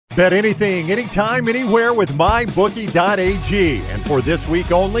Bet anything, anytime, anywhere with MyBookie.ag. And for this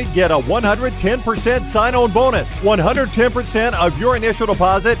week only, get a 110% sign-on bonus. 110% of your initial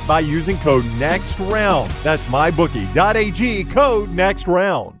deposit by using code NEXTROUND. That's MyBookie.ag, code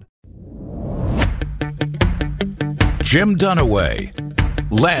NEXTROUND. Jim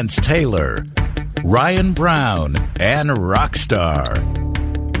Dunaway, Lance Taylor, Ryan Brown, and Rockstar.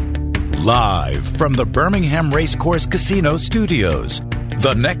 Live from the Birmingham Racecourse Casino Studios,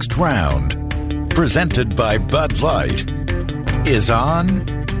 the Next Round, presented by Bud Light, is on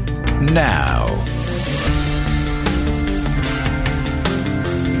now.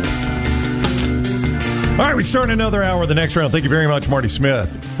 All right, we start another hour of the Next Round. Thank you very much, Marty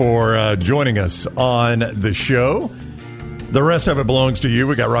Smith, for joining us on the show. The rest of it belongs to you.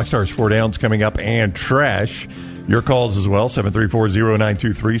 We got Rockstar's 4 Downs coming up and Trash. Your calls as well,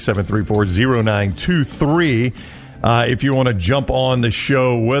 734-0923, 734-0923. If you want to jump on the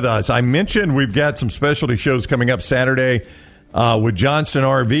show with us. I mentioned we've got some specialty shows coming up Saturday with Johnston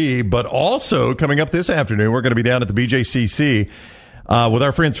RV, but also coming up this afternoon, we're going to be down at the BJCC with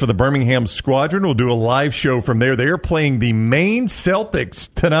our friends for the Birmingham Squadron. We'll do a live show from there. They are playing the Maine Celtics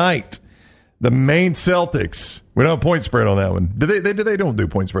tonight. The Maine Celtics. We don't have point spread on that one. Do they don't do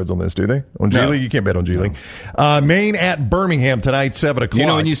point spreads on this, do they? On G League? No. You can't bet on G League. Maine at Birmingham tonight, 7 o'clock. You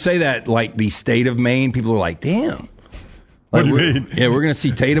know, when you say that, like the state of Maine, people are like, damn. What do you mean? Yeah, we're going to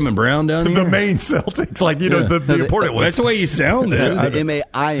see Tatum and Brown down here. The Maine Celtics, like, the important ones. That's the way you sounded. The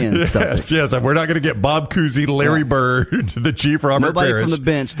M-A-I-N Celtics. Yes. We're not going to get Bob Cousy, Larry Bird, the Chief Robert Nobody Parrish. from the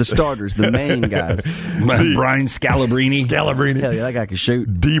bench, the starters, the main guys. Brian Scalabrine. Hell yeah, that guy can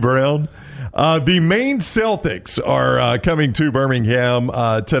shoot. D. Brown. The Maine Celtics are coming to Birmingham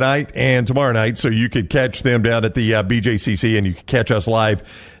tonight and tomorrow night, so you could catch them down at the BJCC, and you can catch us live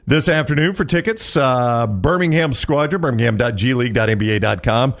this afternoon. For tickets, Birmingham Squadron,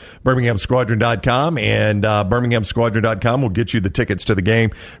 birmingham.gleague.nba.com, birminghamsquadron.com, and birminghamsquadron.com will get you the tickets to the game.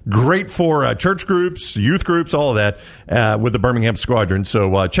 Great for church groups, youth groups, all of that with the Birmingham Squadron.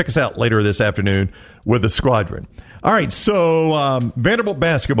 So check us out later this afternoon with the Squadron. All right, so Vanderbilt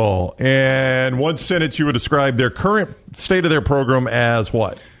basketball, and one sentence you would describe their current state of their program as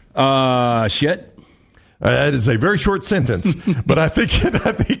what? Shit. That is a very short sentence, but I think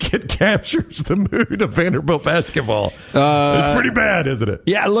it captures the mood of Vanderbilt basketball. It's pretty bad, isn't it?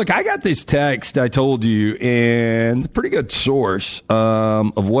 Yeah, look, I got this text I told you, and it's a pretty good source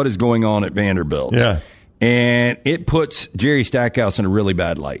of what is going on at Vanderbilt. Yeah. And it puts Jerry Stackhouse in a really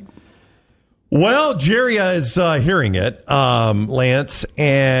bad light. Well, Jerry is hearing it, Lance,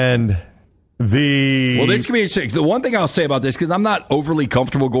 and Well, this can be interesting. The one thing I'll say about this, because I'm not overly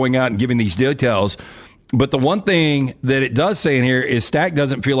comfortable going out and giving these details, but the one thing that it does say in here is Stack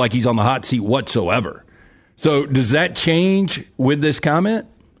doesn't feel like he's on the hot seat whatsoever. So does that change with this comment?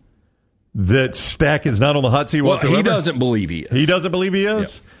 That Stack is not on the hot seat whatsoever? He doesn't believe he is. He doesn't believe he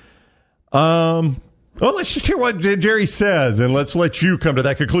is? Yeah. Well, let's just hear what Jerry says, and let's let you come to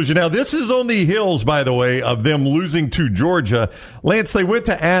that conclusion. Now, this is on the heels, by the way, of them losing to Georgia. Lance, they went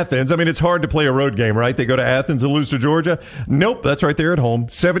to Athens. I mean, it's hard to play a road game, right? They go to Athens and lose to Georgia. Nope, that's right there at home.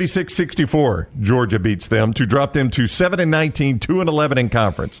 76-64, Georgia beats them to drop them to 7-19, 2-11 in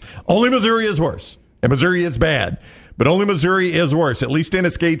conference. Only Missouri is worse, and Missouri is bad. But only Missouri is worse. At least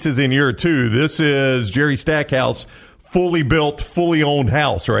Dennis Gates is in year 2. This is Jerry Stackhouse, fully built, fully owned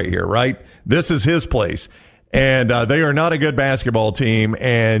house right here, right? This is his place. And they are not a good basketball team.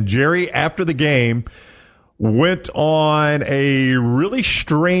 And Jerry, after the game, went on a really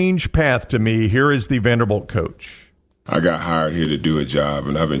strange path to me. Here is the Vanderbilt coach. I got hired here to do a job,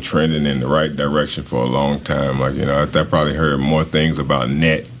 and I've been trending in the right direction for a long time. I probably heard more things about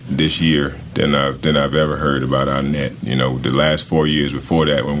net this year than I've ever heard about our net. The last 4 years before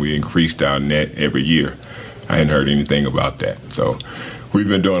that, when we increased our net every year, I hadn't heard anything about that. So we've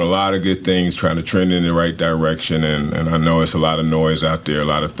been doing a lot of good things, trying to trend in the right direction, and I know it's a lot of noise out there, a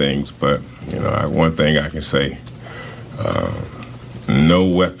lot of things, but one thing I can say, no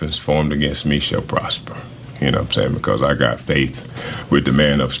weapons formed against me shall prosper. You know what I'm saying? Because I got faith with the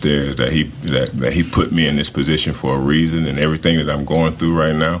man upstairs that he put me in this position for a reason, and everything that I'm going through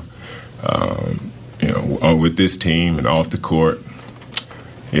right now, with this team and off the court,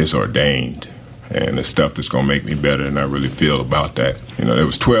 it's ordained. And the stuff that's going to make me better, and I really feel about that. There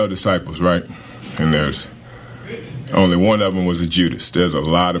was 12 disciples, right? And there's only one of them was a Judas. There's a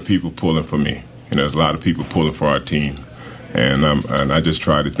lot of people pulling for me, and there's a lot of people pulling for our team. And I just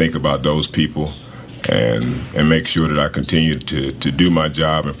try to think about those people and make sure that I continue to do my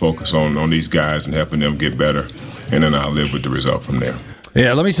job and focus on these guys and helping them get better, and then I'll live with the result from there.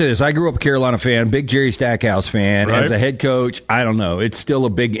 Yeah, let me say this. I grew up a Carolina fan, big Jerry Stackhouse fan. Right. As a head coach, I don't know. It's still a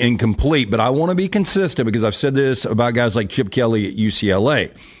big incomplete, but I want to be consistent because I've said this about guys like Chip Kelly at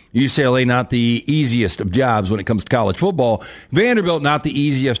UCLA. UCLA, not the easiest of jobs when it comes to college football. Vanderbilt, not the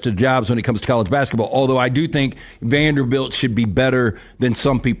easiest of jobs when it comes to college basketball, although I do think Vanderbilt should be better than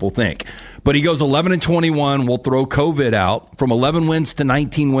some people think. But he goes 11-21. We'll throw COVID out, from 11 wins to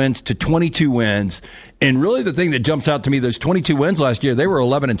 19 wins to 22 wins. And really the thing that jumps out to me, those 22 wins last year, they were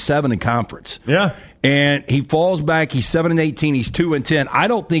 11-7 in conference. Yeah. And he falls back. He's 7-18. He's 2-10. I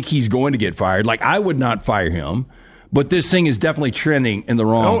don't think he's going to get fired. Like, I would not fire him. But this thing is definitely trending in the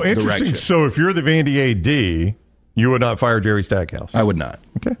wrong direction. Oh, interesting. So if you're the Vandy AD, you would not fire Jerry Stackhouse? I would not.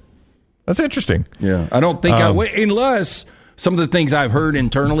 Okay. That's interesting. Yeah. I don't think I would, unless some of the things I've heard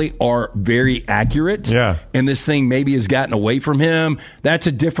internally are very accurate. Yeah. And this thing maybe has gotten away from him. That's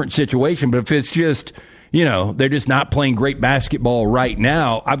a different situation. But if it's just, they're just not playing great basketball right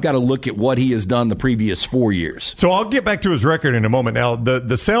now, I've got to look at what he has done the previous 4 years. So I'll get back to his record in a moment. Now, the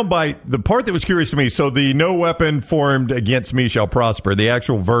soundbite, the part that was curious to me, so the no weapon formed against me shall prosper, the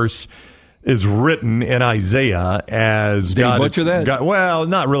actual verse is written in Isaiah as Did God. he butcher that? God, well,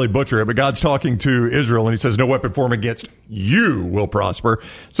 not really butcher it, but God's talking to Israel, and he says, no weapon formed against you will prosper.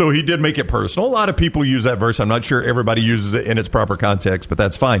 So he did make it personal. A lot of people use that verse. I'm not sure everybody uses it in its proper context, but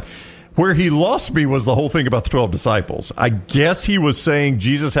that's fine. Where he lost me was the whole thing about the 12 disciples. I guess he was saying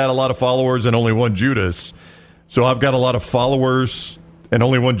Jesus had a lot of followers and only one Judas. So I've got a lot of followers and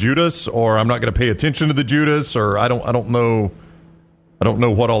only one Judas, or I'm not going to pay attention to the Judas, or I don't know. I don't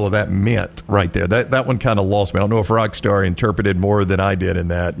know what all of that meant right there. That one kind of lost me. I don't know if Rockstar interpreted more than I did in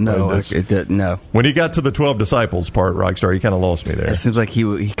that. No, it didn't. No. When he got to the 12 disciples part, Rockstar, he kind of lost me there. It seems like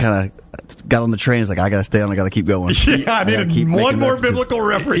he kind of got on the train. He's like, I got to stay on. I got to keep going. Yeah, I needed one more biblical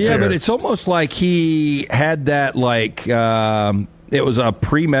reference. Yeah, here. but it's almost like he had that, like, it was a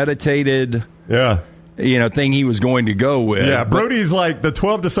premeditated thing he was going to go with. Yeah, Brody's like, the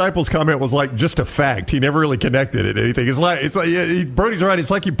 12 disciples comment was like just a fact. He never really connected it to anything. It's like Brody's right.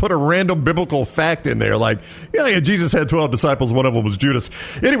 It's like you put a random biblical fact in there. Like, Jesus had 12 disciples. One of them was Judas.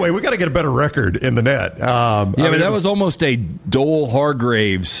 Anyway, we got to get a better record in the net. But that was almost a Dole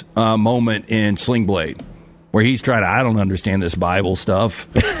Hargraves moment in Sling Blade, where he's trying to, I don't understand this Bible stuff.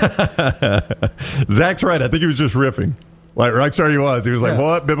 Zach's right. I think he was just riffing. Like Rockstar he was. He was like,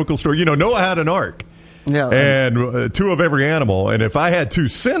 what? Biblical story? Noah had an ark. Yeah, and two of every animal. And if I had two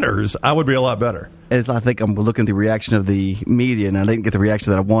sinners, I would be a lot better. I think I'm looking at the reaction of the media, and I didn't get the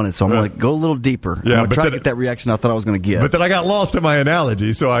reaction that I wanted, so I'm going to go a little deeper. Yeah, I'm going to try to get that reaction I thought I was going to get. But then I got lost in my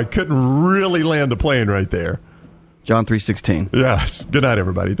analogy, so I couldn't really land the plane right there. John 3:16. Yes. Good night,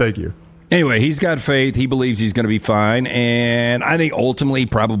 everybody. Thank you. Anyway, he's got faith. He believes he's going to be fine, and I think ultimately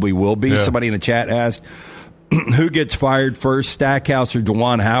probably will be. Yeah. Somebody in the chat asked, who gets fired first, Stackhouse or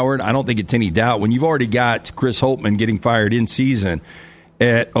DeJuan Howard? I don't think it's any doubt. When you've already got Chris Holtmann getting fired in season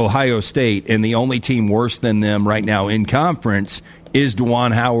at Ohio State, and the only team worse than them right now in conference is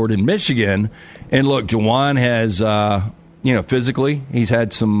DeJuan Howard in Michigan. And look, DeJuan has, physically, he's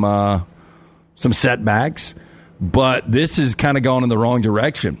had some setbacks, but this has kind of gone in the wrong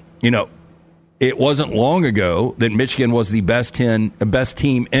direction. It wasn't long ago that Michigan was the best team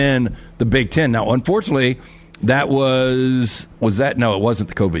in the Big Ten. Now, unfortunately, that was that? No, it wasn't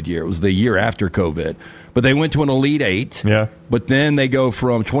the COVID year. It was the year after COVID. But they went to an Elite Eight. Yeah. But then they go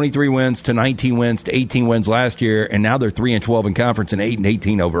from 23 wins to 19 wins to 18 wins last year, and now they're 3-12 in conference and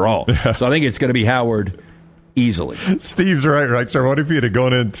 8-18 overall. Yeah. So I think it's going to be Howard easily. Steve's right, Rockstar. What if you had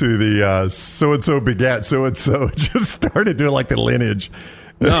gone into the so-and-so begat so-and-so, just started doing like the lineage?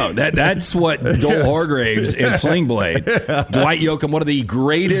 No, that's what Dole Hargraves in Sling Blade. Dwight Yoakam, one of the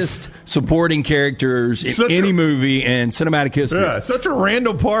greatest supporting characters in any movie in cinematic history. Yeah, such a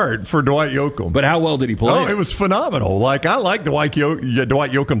random part for Dwight Yoakam. But how well did he play? Oh, it was phenomenal. Like, I like Dwight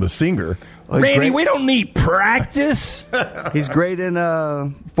Yoakam, the singer. Randy, we don't need practice. He's great in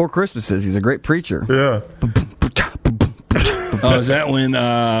Four Christmases. He's a great preacher. Yeah. Oh, is that when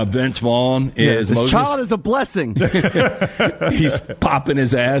Vince Vaughn is Moses? Moses? Child is a blessing. He's popping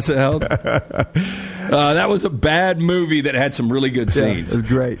his ass out. That was a bad movie that had some really good scenes. It was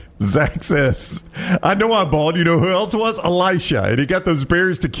great. Zach says, I know I'm bald. You know who else was? Elisha. And he got those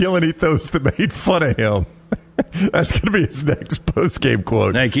bears to kill and eat those that made fun of him. That's going to be his next post-game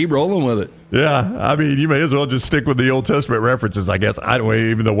quote. Hey, keep rolling with it. Yeah, I mean, you may as well just stick with the Old Testament references, I guess. I don't know,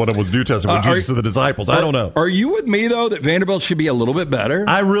 even though one of them was New Testament with Jesus and the disciples. I don't know. Are you with me, though, that Vanderbilt should be a little bit better?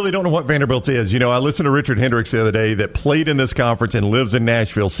 I really don't know what Vanderbilt is. I listened to Richard Hendricks the other day that played in this conference and lives in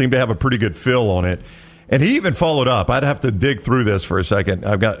Nashville, seemed to have a pretty good feel on it. And he even followed up. I'd have to dig through this for a second.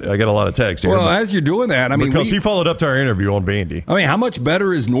 I got a lot of text here. Well, as you're doing that, because he followed up to our interview on Vandy. I mean, how much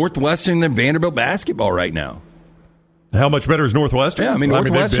better is Northwestern than Vanderbilt basketball right now? How much better is Northwestern? Yeah, I mean,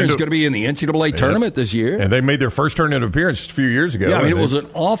 Northwestern's going to be in the NCAA tournament this year. And they made their first tournament appearance a few years ago. Yeah, I mean, it was an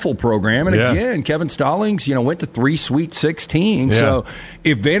awful program. And again, Kevin Stallings, went to 3 Sweet 16. Yeah. So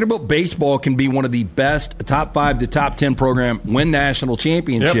if Vanderbilt baseball can be one of the best top 5 to top 10 program, win national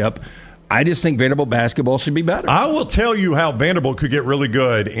championship, I just think Vanderbilt basketball should be better. I will tell you how Vanderbilt could get really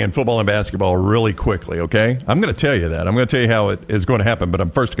good in football and basketball really quickly, okay? I'm going to tell you that. I'm going to tell you how it is going to happen, but I'm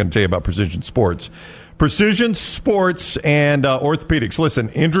first going to tell you about Precision Sports. Precision Sports and orthopedics. Listen,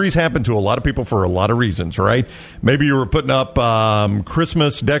 injuries happen to a lot of people for a lot of reasons, right? Maybe you were putting up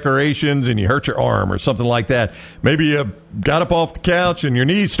Christmas decorations and you hurt your arm or something like that. Maybe you got up off the couch and your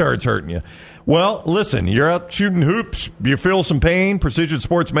knee starts hurting you. Well, listen, you're out shooting hoops, you feel some pain, Precision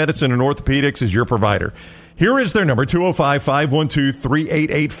Sports Medicine and Orthopedics is your provider. Here is their number,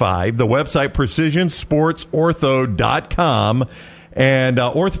 205-512-3885, the website precisionsportsortho.com. And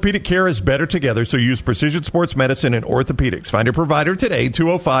orthopedic care is better together, so use Precision Sports Medicine and Orthopedics. Find your provider today,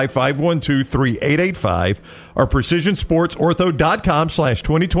 205-512-3885, or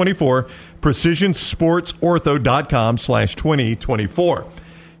precisionsportsortho.com/2024, precisionsportsortho.com/2024.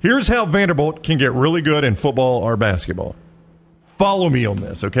 Here's how Vanderbilt can get really good in football or basketball. Follow me on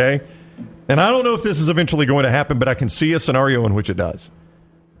this, okay? And I don't know if this is eventually going to happen, but I can see a scenario in which it does.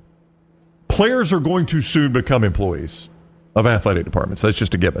 Players are going to soon become employees of athletic departments. That's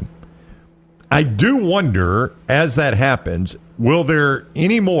just a given. I do wonder, as that happens, will there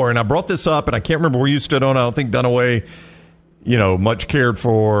any more, and I brought this up, and I can't remember where you stood on, I don't think Dunaway, much cared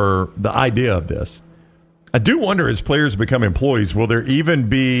for the idea of this. I do wonder, as players become employees, will there even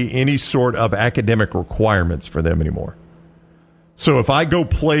be any sort of academic requirements for them anymore? So if I go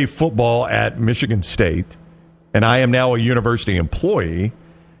play football at Michigan State, and I am now a university employee,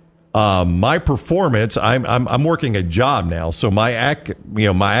 my performance, I'm working a job now, so my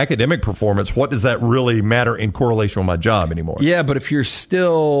academic performance, what does that really matter in correlation with my job anymore? Yeah, but if you're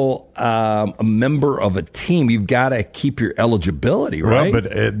still a member of a team, you've got to keep your eligibility, right? Well,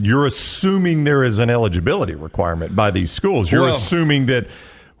 but you're assuming there is an eligibility requirement by these schools. You're assuming that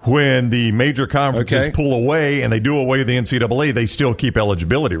when the major conferences pull away and they do away with the NCAA, they still keep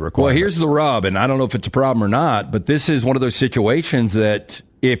eligibility requirements. Well, here's the rub, and I don't know if it's a problem or not, but this is one of those situations that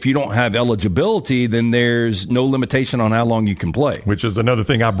if you don't have eligibility, then there's no limitation on how long you can play. Which is another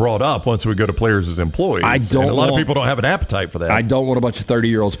thing I brought up once we go to players as employees. A lot of people don't have an appetite for that. I don't want a bunch of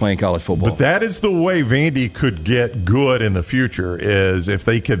 30-year-olds playing college football. But that is the way Vandy could get good in the future, is if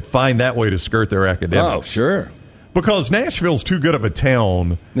they could find that way to skirt their academics. Oh, sure. Because Nashville's too good of a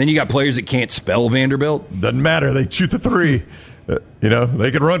town. Then you got players that can't spell Vanderbilt. Doesn't matter. They shoot the three.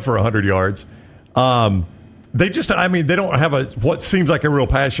 They can run for 100 yards. They don't have what seems like a real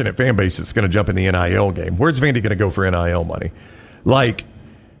passionate fan base that's going to jump in the NIL game. Where's Vandy going to go for NIL money? Like,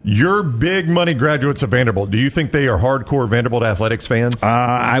 your big money graduates of Vanderbilt, do you think they are hardcore Vanderbilt athletics fans?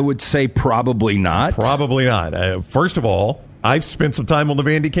 I would say probably not. Probably not. First of all, I've spent some time on the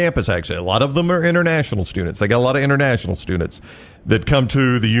Vandy campus, actually. A lot of them are international students. They got a lot of international students that come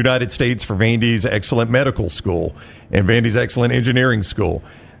to the United States for Vandy's excellent medical school and Vandy's excellent engineering school.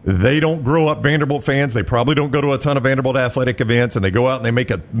 They don't grow up Vanderbilt fans. They probably don't go to a ton of Vanderbilt athletic events, and they go out and they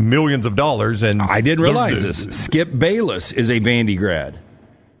make millions of dollars. And I didn't realize this. Skip Bayless is a Vandy grad.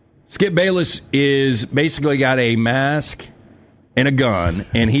 Skip Bayless is basically got a mask and a gun,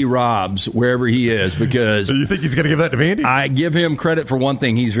 and he robs wherever he is because... So you think he's going to give that to Vandy? I give him credit for one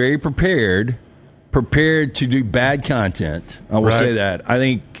thing. He's very prepared to do bad content. I will say that. I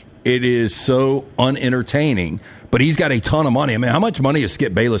think it is so unentertaining. But he's got a ton of money. I mean, how much money is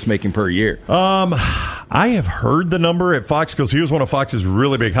Skip Bayless making per year? I have heard the number at Fox because he was one of Fox's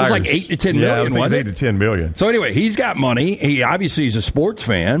really big hires. It was like 8 to 10 million, I think wasn't it was 8 to 10 million. So anyway, he's got money. He obviously is a sports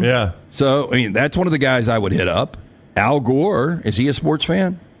fan. Yeah. So, I mean, that's one of the guys I would hit up. Al Gore, is he a sports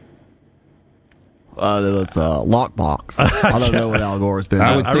fan? It's Lockbox. I don't know what Al Gore's been.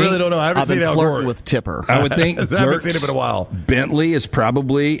 I really don't know. I haven't seen Al Gore. I've been flirting with Tipper. I would think I haven't seen him in a while. Bentley is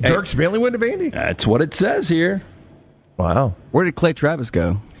probably... Dirks Bentley went to Vandy? That's what it says here. Wow. Where did Clay Travis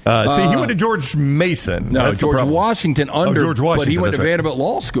go? He went to George Mason. No, George Washington George Washington, but he went to Vanderbilt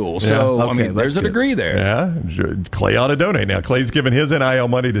Law School. So, I mean, there's a degree there. Yeah. Clay ought to donate. Now, Clay's giving his NIL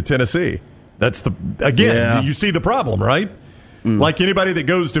money to Tennessee. That's you see the problem, right? Like anybody that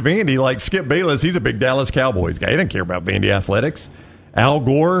goes to Vandy, like Skip Bayless, he's a big Dallas Cowboys guy. He doesn't care about Vandy athletics. Al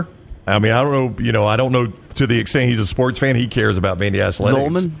Gore, I mean, I don't know, I don't know to the extent he's a sports fan, he cares about Vandy athletics.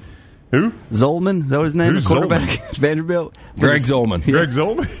 Zolman? Who? Zolman? Is that what his name? Who's quarterback? Vanderbilt? Greg Zolman. Greg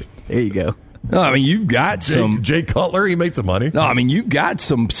Zolman? There you go. No, I mean, you've got Jay Cutler, he made some money. No, I mean, you've got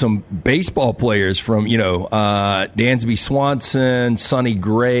some baseball players from, Dansby Swanson, Sonny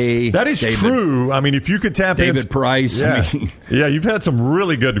Gray. That is true. I mean, if you could tap David Price. Yeah. I mean, yeah, you've had some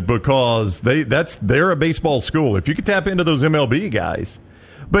really good because they're a baseball school. If you could tap into those MLB guys.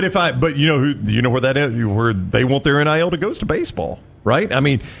 But you know where that is, where they want their NIL to go to baseball, right? I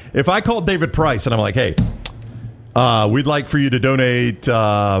mean, if I called David Price and I'm like, hey, we'd like for you to donate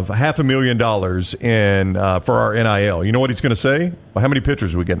 $500,000 for our NIL. You know what he's going to say? Well, how many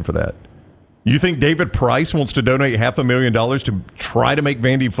pitchers are we getting for that? You think David Price wants to donate $500,000 to try to make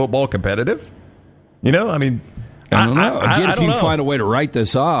Vandy football competitive? I mean, I don't know. Again, if you find a way to write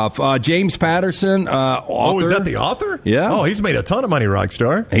this off. James Patterson, author. Oh, is that the author? Yeah. Oh, he's made a ton of money,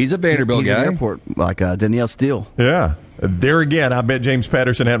 Rockstar. He's a Vanderbilt guy. He's an airport, like Danielle Steele. Yeah. There again, I bet James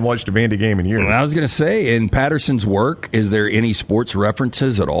Patterson hadn't watched a Vandy game in years. Well, I was going to say, in Patterson's work, is there any sports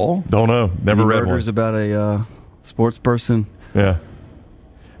references at all? Don't know. Never read one. About a sports person. Yeah.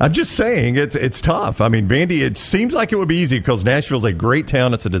 I'm just saying, it's tough. I mean, Vandy, it seems like it would be easy because Nashville's a great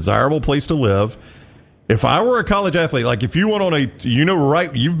town. It's a desirable place to live. If I were a college athlete, like if you went on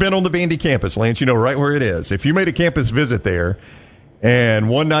you've been on the Vandy campus, Lance, you know right where it is. If you made a campus visit there and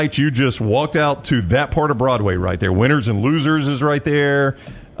one night you just walked out to that part of Broadway right there, Winners and Losers is right there.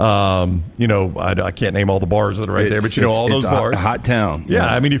 I can't name all the bars that are right there, but all those bars. A hot town. Yeah,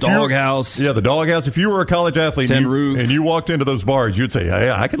 I mean, Doghouse. Yeah, the Doghouse. If you were a college athlete Roof. and you walked into those bars, you'd say,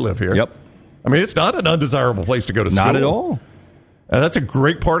 hey, I could live here. Yep. I mean, it's not an undesirable place to go to school. Not at all. That's a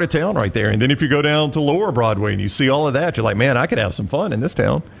great part of town right there. And then if you go down to Lower Broadway and you see all of that, you're like, man, I could have some fun in this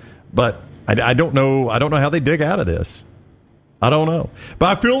town. But I don't know. I don't know how they dig out of this. I don't know.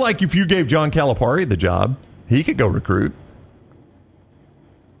 But I feel like if you gave John Calipari the job, he could go recruit.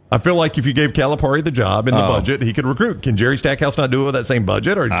 I feel like if you gave Calipari the job in the budget, he could recruit. Can Jerry Stackhouse not do it with that same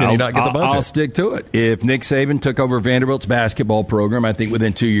budget, or can he not get the budget? I'll stick to it. If Nick Saban took over Vanderbilt's basketball program, I think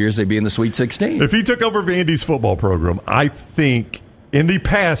within 2 years they'd be in the Sweet 16. If he took over Vandy's football program, I think in the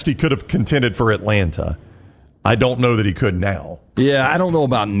past he could have contended for Atlanta. I don't know that he could now. Yeah, I don't know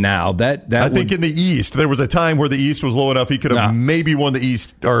about now. I think in the East, there was a time where the East was low enough he could have maybe won the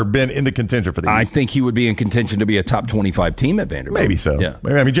East or been in the contention for the East. I think he would be in contention to be a top 25 team at Vanderbilt. Maybe so. Yeah.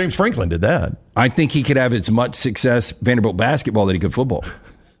 I mean, James Franklin did that. I think he could have as much success Vanderbilt basketball that he could football.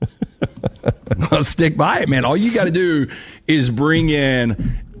 I'll stick by it, man. All you got to do is bring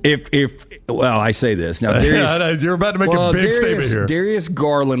in I say this now. Darius, you're about to make a big statement here. Darius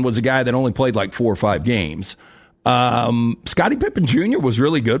Garland was a guy that only played like 4 or 5 games. Scottie Pippen Jr. was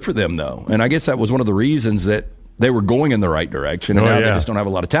really good for them, though, and I guess that was one of the reasons that they were going in the right direction. And now they just don't have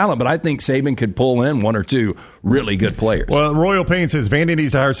a lot of talent. But I think Saban could pull in 1 or 2 really good players. Well, Royal Payne says Vandy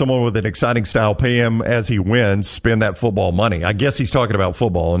needs to hire someone with an exciting style, pay him as he wins, spend that football money. I guess he's talking about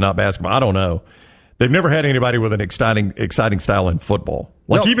football and not basketball. I don't know. They've never had anybody with an exciting style in football.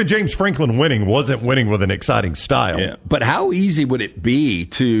 Even James Franklin wasn't winning with an exciting style. Yeah. But how easy would it be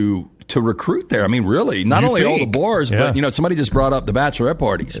to recruit there? I mean, really, not only all the bars, but somebody just brought up the bachelorette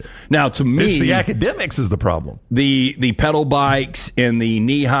parties. Now, to me, it's the academics is the problem. The pedal bikes and the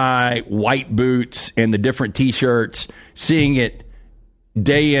knee-high white boots and the different T-shirts, seeing it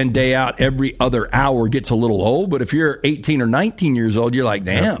day in, day out, every other hour gets a little old. But if you're 18 or 19 years old, you're like,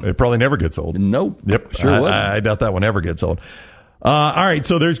 damn. It probably never gets old. Nope. Yep. Sure would. I doubt that one ever gets old. All right,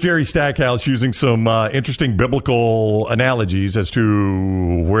 so there's Jerry Stackhouse using some interesting biblical analogies as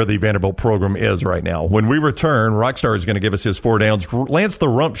to where the Vanderbilt program is right now. When we return, Rockstar is going to give us his 4 downs. Lance the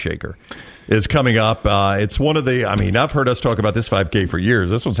Rump Shaker is coming up. It's one of the, I've heard us talk about this 5K for years.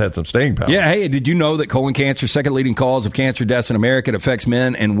 This one's had some staying power. Yeah, hey, did you know that colon cancer is second leading cause of cancer deaths in America? It affects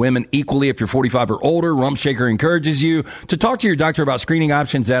men and women equally if you're 45 or older. Rump Shaker encourages you to talk to your doctor about screening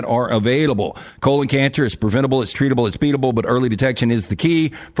options that are available. Colon cancer is preventable, it's treatable, it's beatable, but early detection is the key.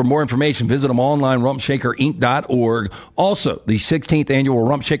 For more information, visit them online, rumpshakerinc.org. Also, the 16th annual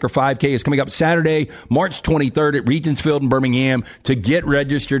Rump Shaker 5K is coming up Saturday, March 23rd at Regents Field in Birmingham. To get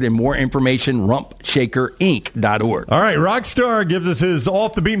registered and more information, rumpshakerinc.org. All right, Rockstar gives us his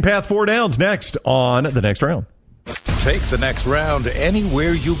off the beaten path 4 downs next on the next round. Take the next round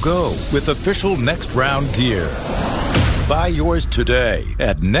anywhere you go with official Next Round gear. Buy yours today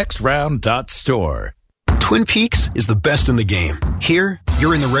at nextround.store. Twin Peaks is the best in the game. Here,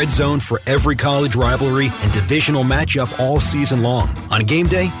 you're in the red zone for every college rivalry and divisional matchup all season long. On game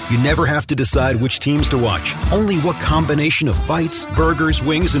day, you never have to decide which teams to watch. Only what combination of bites, burgers,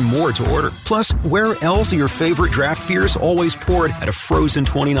 wings, and more to order. Plus, where else are your favorite draft beers always poured at a frozen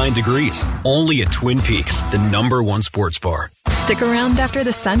 29 degrees? Only at Twin Peaks, the #1 sports bar. Stick around after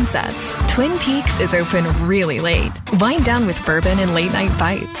the sun sets. Twin Peaks is open really late. Wind down with bourbon and late night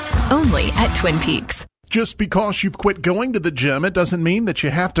bites. Only at Twin Peaks. Just because you've quit going to the gym, it doesn't mean that you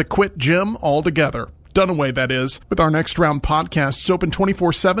have to quit gym altogether. Dunaway, that is. With our Next Round podcasts open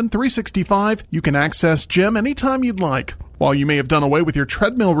 24/7, 365, you can access gym anytime you'd like. While you may have done away with your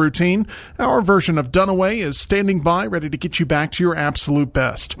treadmill routine, our version of Dunaway is standing by ready to get you back to your absolute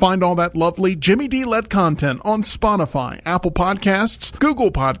best. Find all that lovely Jimmy D-led content on Spotify, Apple Podcasts, Google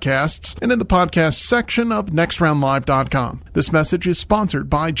Podcasts, and in the podcast section of NextRoundLive.com. This message is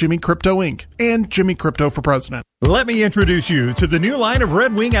sponsored by Jimmy Crypto Inc. and Jimmy Crypto for President. Let me introduce you to the new line of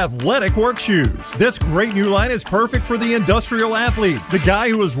Red Wing athletic work shoes. This great new line is perfect for the industrial athlete, the guy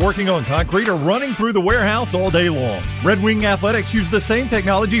who is working on concrete or running through the warehouse all day long. Red Wing Athletics use the same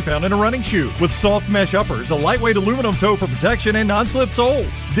technology found in a running shoe, with soft mesh uppers, a lightweight aluminum toe for protection, and non-slip soles.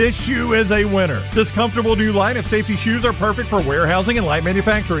 This shoe is a winner. This comfortable new line of safety shoes are perfect for warehousing and light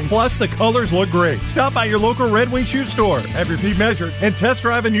manufacturing. Plus, the colors look great. Stop by your local Red Wing shoe store, have your feet measured, and test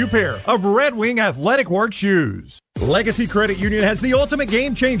drive a new pair of Red Wing athletic work shoes. Legacy Credit Union has the ultimate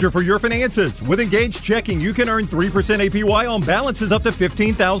game changer for your finances. With Engaged Checking, you can earn 3% APY on balances up to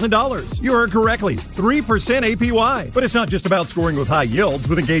 $15,000. You heard correctly, 3% APY. But it's not just about scoring with high yields.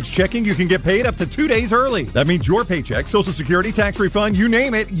 With Engaged Checking, you can get paid up to 2 days early. That means your paycheck, Social Security, tax refund, you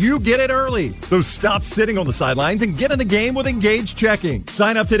name it, you get it early. So stop sitting on the sidelines and get in the game with Engaged Checking.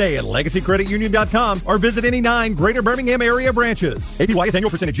 Sign up today at LegacyCreditUnion.com or visit any 9 Greater Birmingham area branches. APY is annual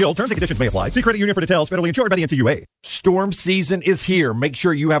percentage yield. Terms and conditions may apply. See Credit Union for details. Federally insured by the NCUA. Storm season is here. Make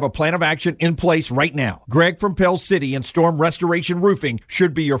sure you have a plan of action in place right now. Greg from Pell City and Storm Restoration Roofing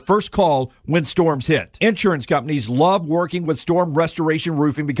should be your first call when storms hit. Insurance companies love working with Storm Restoration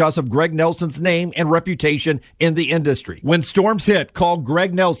Roofing because of Greg Nelson's name and reputation in the industry. When storms hit, call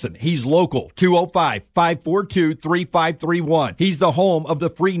Greg Nelson. He's local, 205-542-3531. He's the home of the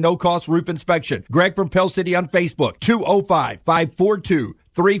free no-cost roof inspection. Greg from Pell City on Facebook,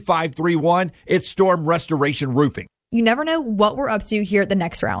 205-542-3531. It's Storm Restoration Roofing. You never know what we're up to here at the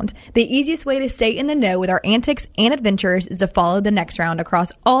Next Round. The easiest way to stay in the know with our antics and adventures is to follow the Next Round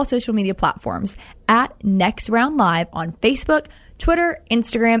across all social media platforms at Next Round Live on Facebook, Twitter,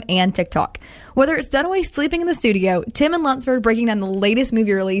 Instagram, and TikTok. Whether it's Dunaway sleeping in the studio, Tim and Lunsford breaking down the latest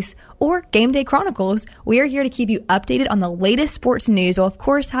movie release, or Game Day Chronicles, we are here to keep you updated on the latest sports news while, of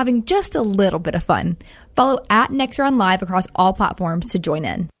course, having just a little bit of fun. Follow at Next Round Live across all platforms to join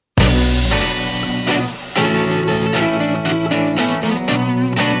in.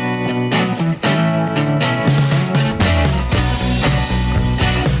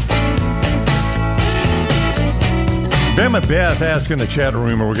 Bama Beth asked in the chat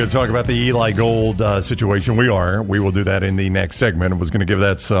room, and we're going to talk about the Eli Gold situation. We will do that in the next segment. I was going to give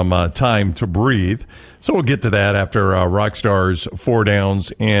that some time to breathe. So we'll get to that after Rockstar's 4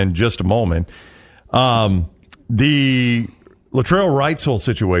 Downs in just a moment. The Latrell Wrightsell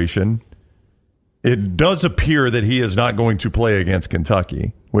situation, it does appear that he is not going to play against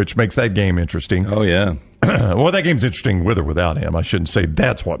Kentucky, which makes that game interesting. Oh, yeah. Well, that game's interesting with or without him. I shouldn't say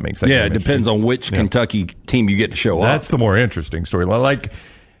that's what makes that game interesting. Yeah, it depends on which Kentucky team you get to show up. That's the more interesting story. Like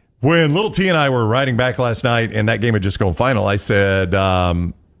when Little T and I were riding back last night and that game had just gone final, I said,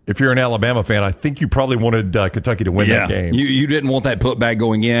 if you're an Alabama fan, I think you probably wanted Kentucky to win that game. You didn't want that putback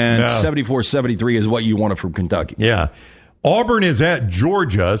going in. No. 74-73 is what you wanted from Kentucky. Yeah. Auburn is at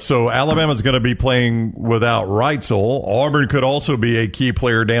Georgia, so Alabama's going to be playing without Wrightsell. Auburn could also be a key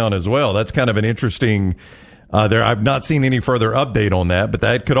player down as well. That's kind of an interesting there. I've not seen any further update on that, but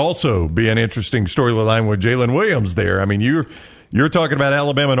that could also be an interesting storyline with Jalen Williams there. I mean, you're talking about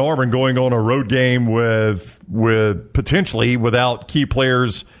Alabama and Auburn going on a road game with potentially without key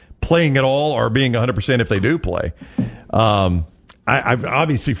players playing at all or being 100% if they do play. I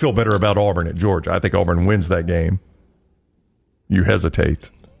obviously feel better about Auburn at Georgia. I think Auburn wins that game. You hesitate.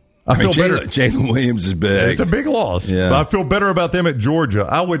 I feel better. Jalen Williams is big. It's a big loss. Yeah. But I feel better about them at Georgia.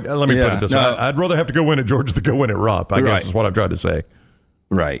 Let me put it this way. I'd rather have to go win at Georgia than go win at Rupp, I guess is what I'm trying to say.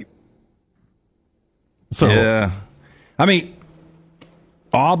 Right. So, yeah. I mean,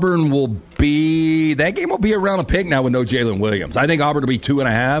 Auburn that game will be around a pick now with no Jalen Williams. I think Auburn will be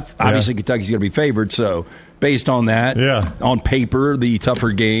 2.5. Obviously, Kentucky's going to be favored, so based on that, on paper, the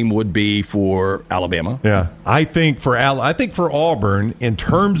tougher game would be for Alabama. Yeah, I think for Auburn, in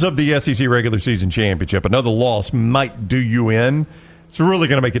terms of the SEC regular season championship, another loss might do you in. It's really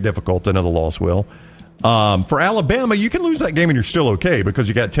going to make it difficult. Another loss will. For Alabama, you can lose that game and you're still okay because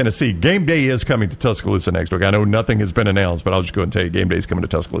you got Tennessee. Game day is coming to Tuscaloosa next week. I know nothing has been announced, but I'll just go and tell you game day is coming to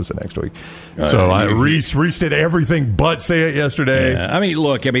Tuscaloosa next week. Reese did everything but say it yesterday. Yeah.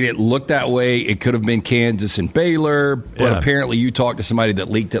 It looked that way. It could have been Kansas and Baylor, but apparently you talked to somebody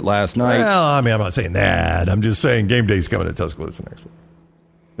that leaked it last night. Well, I'm not saying that. I'm just saying game day is coming to Tuscaloosa next week.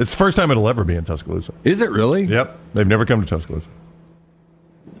 It's the first time it'll ever be in Tuscaloosa. Is it really? Yep. They've never come to Tuscaloosa.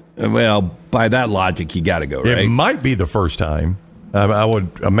 Well, by that logic, you got to go, right? It might be the first time. I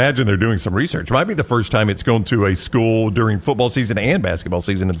would imagine they're doing some research. It might be the first time it's going to a school during football season and basketball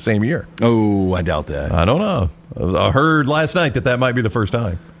season in the same year. Oh, I doubt that. I don't know. I heard last night that might be the first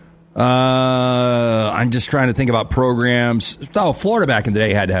time. I'm just trying to think about programs. Oh, Florida back in the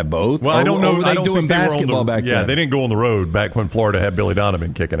day had to have both. Well, I don't know. Were they doing basketball back then? Yeah, they didn't go on the road back when Florida had Billy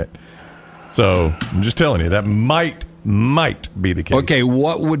Donovan kicking it. So I'm just telling you, that might be the case. Okay,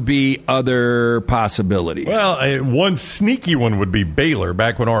 what would be other possibilities? Well, one sneaky one would be Baylor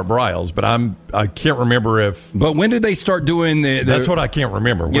back when Art Briles, but I can't remember if. But when did they start doing the that's what I can't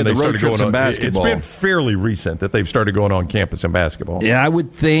remember. When they started going on basketball. It's been fairly recent that they've started going on campus in basketball. Yeah, I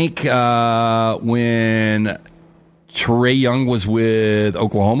would think when Trae Young was with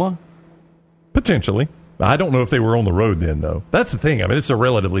Oklahoma, potentially. I don't know if they were on the road then, though. That's the thing. It's a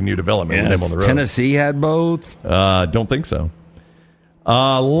relatively new development with them on the road. Tennessee had both? Don't think so.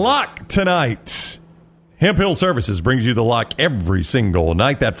 Lock tonight. Hemp Hill Services brings you the lock every single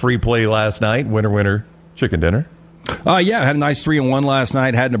night. That free play last night, winner, chicken dinner. I had a nice 3-1 last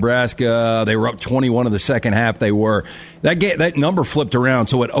night. Had Nebraska. They were up 21 in the second half. They were. That number flipped around.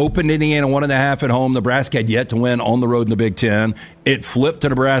 So it opened Indiana 1.5 at home. Nebraska had yet to win on the road in the Big Ten. It flipped to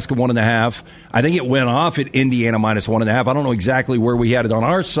Nebraska 1.5. I think it went off at Indiana minus 1.5. I don't know exactly where we had it on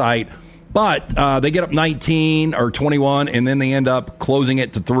our site, but they get up 19 or 21, and then they end up closing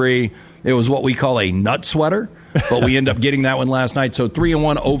it to 3. It was what we call a nut sweater. But we end up getting that one last night. So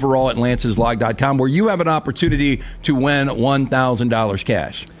 3-1 overall at Lance'sLock.com, where you have an opportunity to win $1,000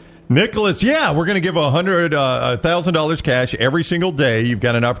 cash. Nicholas, we're going to give $1,000 cash every single day. You've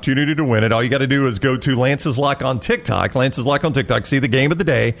got an opportunity to win it. All you got to do is go to Lance's Lock on TikTok. Lance's Lock on TikTok. See the game of the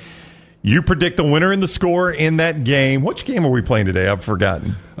day. You predict the winner and the score in that game. Which game are we playing today? I've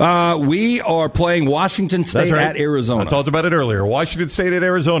forgotten. We are playing Washington State at Arizona. I talked about it earlier. Washington State at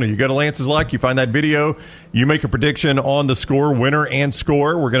Arizona. You go to Lance's Lock. You find that video. You make a prediction on the score, winner and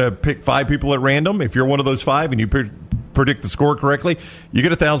score. We're going to pick 5 people at random. If you're one of those 5 and you predict the score correctly, you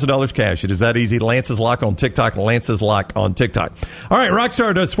get $1,000 cash. It is that easy. Lance's Lock on TikTok. Lance's Lock on TikTok. All right,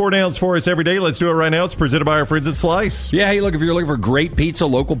 Rockstar does 4 downs for us every day. Let's do it right now. It's presented by our friends at Slice. Yeah, hey, look, if you're looking for great pizza,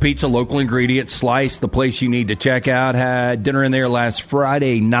 local ingredients, Slice, the place you need to check out. Had dinner in there last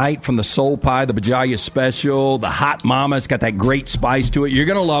Friday night from the Soul Pie, the Bajaya Special, the Hot Mama. It's got that great spice to it. You're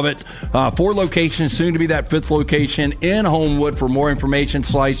going to love it. 4 locations, soon to be that 5th location in Homewood. For more information,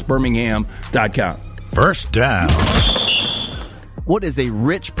 slicebirmingham.com. First down. What is a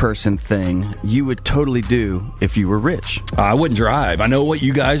rich person thing you would totally do if you were rich? I wouldn't drive. I know what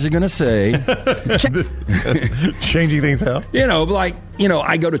you guys are going to say. Changing things out.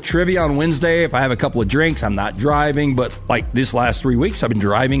 I go to trivia on Wednesday. If I have a couple of drinks, I'm not driving. But this last 3 weeks, I've been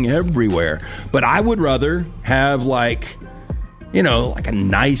driving everywhere. But I would rather have a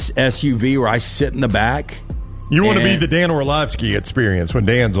nice SUV where I sit in the back. You want to be the Dan Orlovsky experience when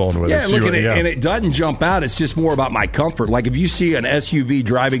Dan's on with us. Yeah, look at it, and it doesn't jump out. It's just more about my comfort. Like if you see an SUV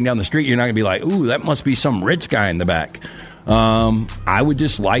driving down the street, you're not going to be like, ooh, that must be some rich guy in the back. I would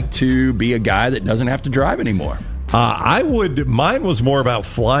just like to be a guy that doesn't have to drive anymore. Mine was more about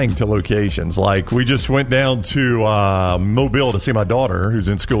flying to locations. Like we just went down to Mobile to see my daughter who's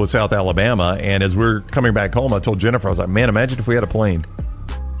in school at South Alabama. And as we're coming back home, I told Jennifer, I was like, man, imagine if we had a plane.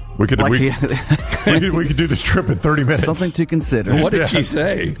 We could do this trip in 30 minutes. Something to consider. What did she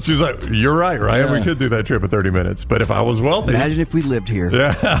say? She was like, you're right, Ryan. Yeah. We could do that trip in 30 minutes. But if I was wealthy. Imagine if we lived here.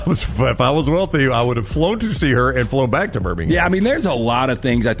 Yeah, if I was wealthy, I would have flown to see her and flown back to Birmingham. Yeah, there's a lot of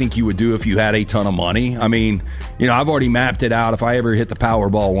things I think you would do if you had a ton of money. I've already mapped it out. If I ever hit the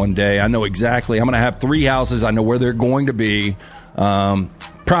Powerball one day, I know exactly. I'm going to have 3 houses. I know where they're going to be.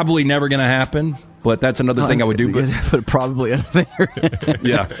 Probably never going to happen. But that's another thing I would do. But probably up there.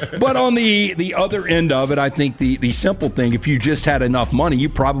 Yeah. But on the other end of it, I think the simple thing, if you just had enough money, you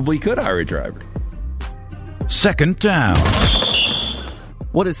probably could hire a driver. Second down.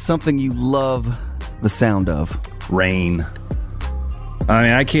 What is something you love the sound of? Rain.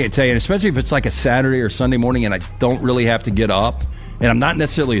 I can't tell you, and especially if it's like a Saturday or Sunday morning and I don't really have to get up, and I'm not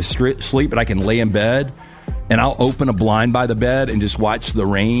necessarily asleep, but I can lay in bed. and I'll open a blind by the bed and just watch the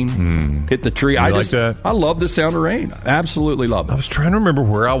rain hit the tree. I love the sound of rain. I absolutely love it. I was trying to remember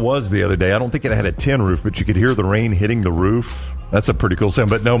where I was the other day. I don't think it had a tin roof, but you could hear the rain hitting the roof. That's a pretty cool sound.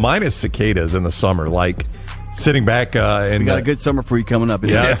 But no, mine is cicadas in the summer, like sitting back and we got a good summer for you coming up.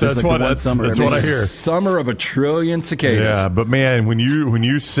 Yeah, that's what I hear. Summer of a trillion cicadas. Yeah, but man, when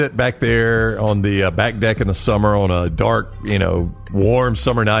you sit back there on the back deck in the summer on a dark, warm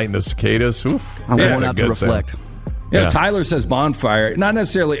summer night and the cicadas, I'm going out to reflect. Sound. Yeah, Tyler says bonfire. Not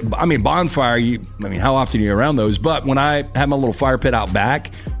necessarily. I mean, bonfire. How often are you around those? But when I have my little fire pit out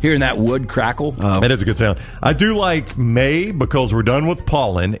back, hearing that wood crackle, that is a good sound. I do like May because we're done with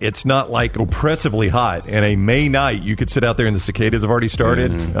pollen. It's not like oppressively hot. And a May night, you could sit out there and the cicadas have already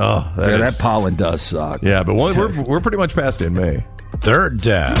started. That pollen does suck. Yeah, but we're pretty much past it in May. Third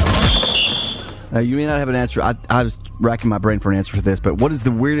down. You may not have an answer. I was racking my brain for an answer for this, but what is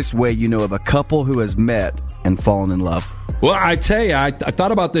the weirdest way you know of a couple who has met and fallen in love? Well, I tell you, I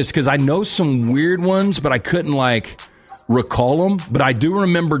thought about this because I know some weird ones, but I couldn't recall them. But I do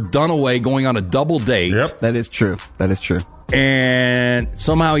remember Dunaway going on a double date. Yep, that is true. And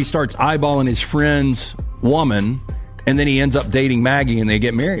somehow he starts eyeballing his friend's woman, and then he ends up dating Maggie, and they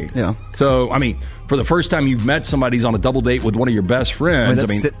get married. Yeah. So, I mean, for the first time you've met somebody who's on a double date with one of your best friends.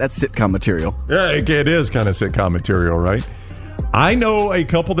 That's sitcom material. Yeah, it is kind of sitcom material, right? I know a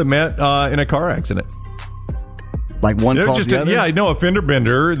couple that met in a car accident. Like one calls the other? Yeah, I know a fender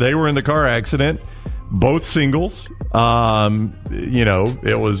bender. They were in the car accident, both singles.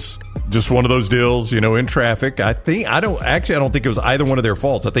 It was just one of those deals, in traffic. I don't think it was either one of their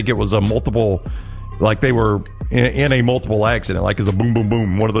faults. I think it was a multiple. Like they were in a multiple accident, like as a boom, boom,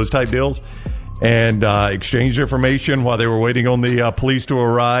 boom, one of those type deals, and exchanged information while they were waiting on the police to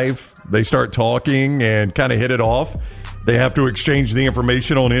arrive. They start talking and kind of hit it off. They have to exchange the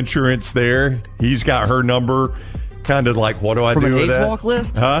information on insurance there. He's got her number, kind of like, what do I do with that? From an AIDS walk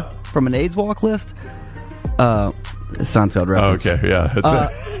list? Huh? From an AIDS walk list? Seinfeld reference. Okay, yeah.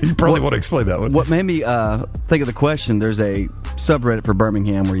 You probably want to explain that one. What made me think of the question, there's a subreddit for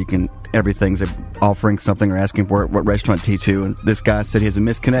Birmingham where everything's offering something or asking for it, what restaurant T2, and this guy said he has a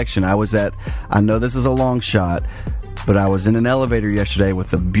misconnection. I know this is a long shot, but I was in an elevator yesterday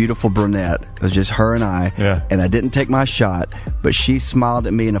with a beautiful brunette. It was just her and I, and I didn't take my shot, but she smiled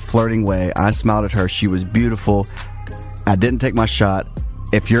at me in a flirting way. I smiled at her. She was beautiful. I didn't take my shot.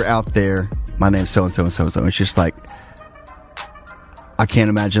 If you're out there, my name's so-and-so and so-and-so. It's just like, I can't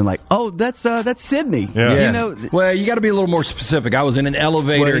imagine that's Sydney. Yeah. Well, you got to be a little more specific. I was in an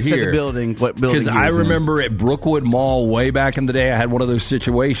elevator here. The building, what building? Because I remember at Brookwood Mall way back in the day, I had one of those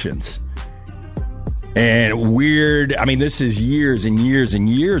situations. And weird. I mean, this is years and years and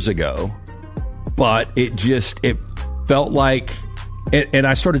years ago, but it felt like, and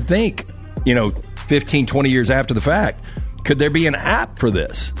I started to think, 15, 20 years after the fact, could there be an app for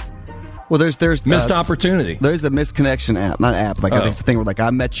this? Well, there's missed opportunity. There's a misconnection app, not app. I think it's the thing where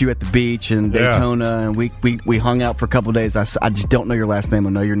I met you at the beach in Daytona, and we hung out for a couple of days. I just don't know your last name. I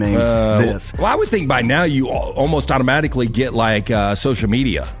know your name's this. Well, I would think by now you almost automatically get social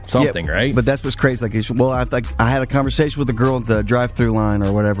media something, right? But that's what's crazy. I had a conversation with a girl at the drive-through line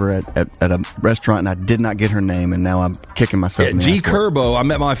or whatever at a restaurant, and I did not get her name, and now I'm kicking myself. in the G ass Curbo. I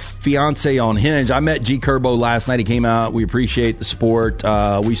met my fiance on Hinge. I met G Curbo last night. He came out. We appreciate the support.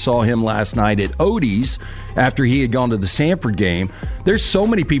 We saw him last night at Odie's after he had gone to the Sanford game. There's so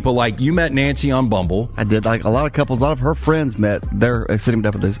many people. Like, you met Nancy on Bumble. I did. Like a lot of couples, a lot of her friends met their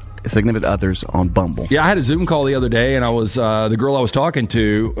significant others on Bumble. Yeah, I had a Zoom call the other day, and I was the girl I was talking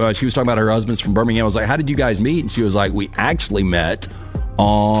to, she was talking about her husband's from Birmingham. I was like, how did you guys meet? And she was like, we actually met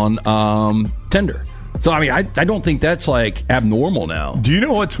on Tinder. So, I mean, I don't think that's abnormal now. Do you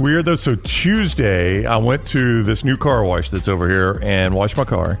know what's weird, though? So Tuesday, I went to this new car wash that's over here and washed my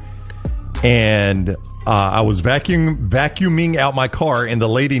car. And I was vacuuming out my car, and the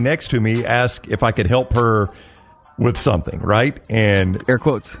lady next to me asked if I could help her with something, right? And air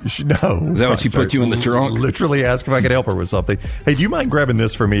quotes. No. Is that what she put you in the trunk? Literally asked if I could help her with something. Hey, do you mind grabbing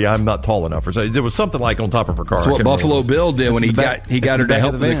this for me? I'm not tall enough. It was something like on top of her car. That's what Buffalo Bill did when he got her to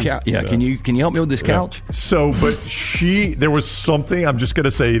help with the couch. Yeah, can you help me with this couch? So, but there was something, I'm just going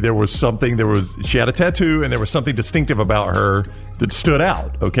to say she had a tattoo, and there was something distinctive about her that stood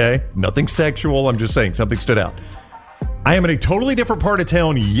out, okay? Nothing sexual. I'm just saying something stood out. I am in a totally different part of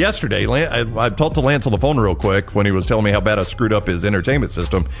town yesterday. I talked to Lance on the phone real quick when he was telling me how bad I screwed up his entertainment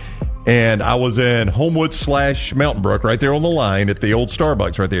system. And I was in Homewood / Mountain Brook right there on the line at the old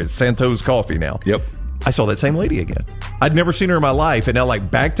Starbucks right there. It's Santos Coffee now. Yep. I saw that same lady again. I'd never seen her in my life, and now like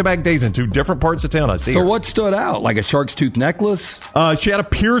back-to-back days in two different parts of town, I see her. So what stood out? Like a shark's tooth necklace? She had a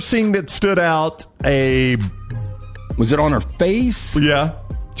piercing that stood out. Was it on her face? Yeah.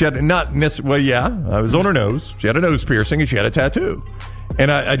 She had not necessarily. Well, yeah. It was on her nose. She had a nose piercing, and she had a tattoo.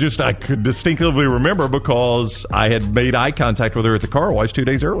 And I could distinctively remember because I had made eye contact with her at the car wash 2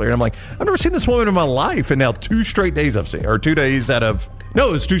 days earlier. And I'm like, I've never seen this woman in my life. And now 2 straight days I've seen her. Or 2 days out of... No,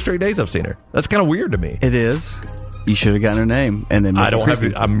 it was 2 straight days I've seen her. That's kind of weird to me. It is. You should have gotten her name. And then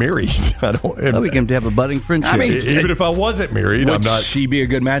I'm married. We can have a budding friendship. I mean, even if I wasn't married, would she be a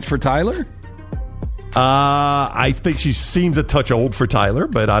good match for Tyler? I think she seems a touch old for Tyler,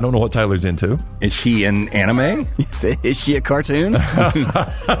 but I don't know what Tyler's into. Is she in anime? Is she a cartoon?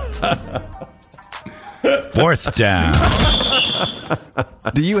 4th down.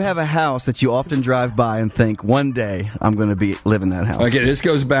 Do you have a house that you often drive by and think, one day I'm going to live in that house? Okay, this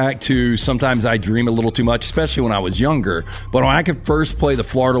goes back to sometimes I dream a little too much, especially when I was younger. But when I could first play the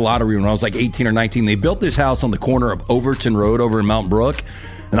Florida lottery when I was like 18 or 19, they built this house on the corner of Overton Road over in Mount Brook.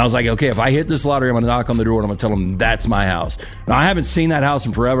 And I was like, okay, if I hit this lottery, I'm going to knock on the door and I'm going to tell them that's my house. Now, I haven't seen that house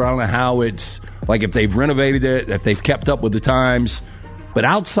in forever. I don't know how it's, like if they've renovated it, if they've kept up with the times. But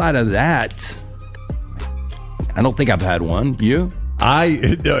outside of that, I don't think I've had one. You?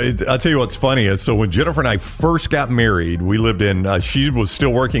 I'll tell you what's funny is, so when Jennifer and I first got married, we lived in, she was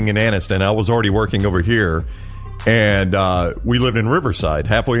still working in Anniston. I was already working over here. And we lived in Riverside,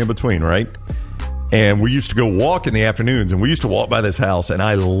 halfway in between, right? And we used to go walk in the afternoons, and we used to walk by this house, and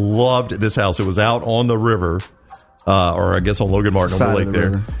I loved this house. It was out on the river, or I guess on Logan Martin, on the lake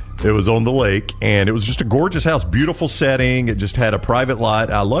there. It was on the lake, and it was just a gorgeous house, beautiful setting. It just had a private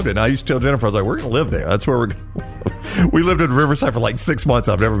lot. I loved it. And I used to tell Jennifer, I was like, we're going to live there. That's where we're going. We lived in Riverside for like 6 months.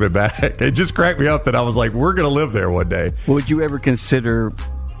 I've never been back. It just cracked me up that I was like, we're going to live there one day. Would you ever consider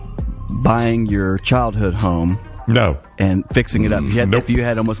buying your childhood home? No. And fixing it up? If you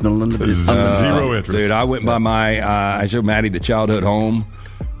had almost an unlimited... zero interest. Dude, I went by I showed Maddie the childhood home.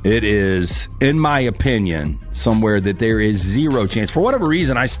 It is, in my opinion, somewhere that there is zero chance. For whatever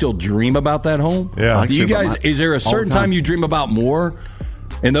reason, I still dream about that home. Yeah. Do you guys, is there a certain time you dream about more?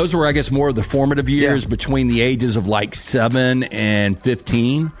 And those were, I guess, more of the formative years between the ages of like 7 and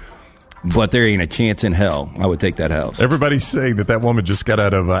 15. But there ain't a chance in hell I would take that house. Everybody's saying that woman just got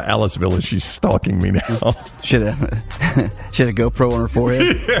out of Aliceville and she's stalking me now. Should have a GoPro on her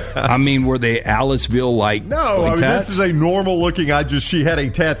forehead. Yeah. I mean, were they Aliceville like? No, I mean, this is a normal looking. She had a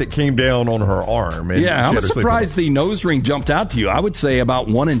tat that came down on her arm. And yeah, I'm surprised the nose ring jumped out to you. I would say about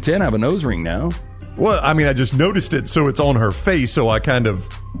 1 in 10 have a nose ring now. Well, I mean, I just noticed it, so it's on her face, so I kind of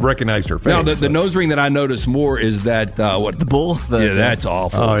recognized her face. Now, the nose ring that I noticed more is that the bull. That's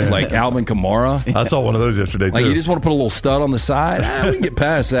awful. Oh, yeah. Like Alvin Kamara. I saw one of those yesterday too. Like you just want to put a little stud on the side. We can get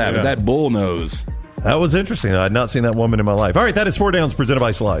past that, but that bull nose. That was interesting. I had not seen that woman in my life. All right, that is 4 Downs presented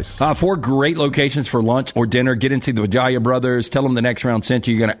by Slice. 4 great locations for lunch or dinner. Get into the Vajaya Brothers. Tell them the Next Round sent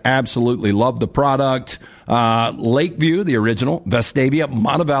you. You're going to absolutely love the product. Lakeview, the original, Vestavia,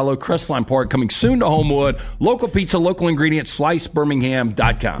 Montevallo, Crestline Park, coming soon to Homewood. Local pizza, local ingredients,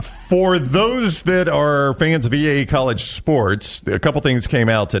 slicebirmingham.com. For those that are fans of EA College sports, a couple things came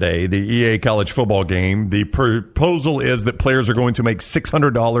out today. The EA College football game, the proposal is that players are going to make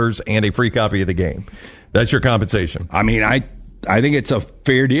 $600 and a free copy of the game. That's your compensation. I mean, I think it's a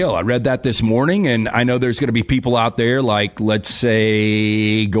fair deal. I read that this morning, and I know there's going to be people out there like, let's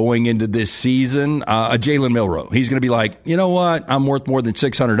say, going into this season, a Jalen Milroe. He's going to be like, you know what? I'm worth more than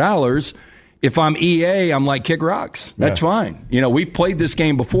 $600. If I'm EA, I'm like, kick rocks. That's fine. You know, we've played this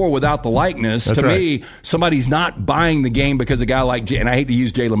game before without the likeness. That's to right. me, somebody's not buying the game because a guy like, and I hate to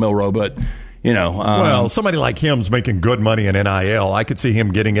use Jalen Milroe, but... You know, well, somebody like him's making good money in NIL. I could see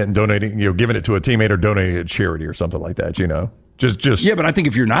him getting it and donating, giving it to a teammate or donating it to charity or something like that. Just yeah. But I think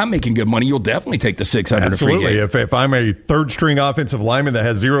if you're not making good money, you'll definitely take the $600. Absolutely. If I'm a third string offensive lineman that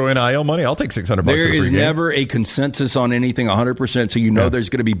has zero NIL money, I'll take $600. There is never a consensus on anything 100%. So there's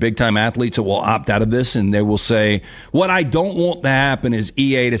going to be big time athletes that will opt out of this, and they will say, what I don't want to happen is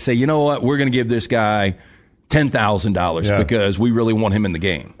EA to say, you know what, we're going to give this guy $10,000 because we really want him in the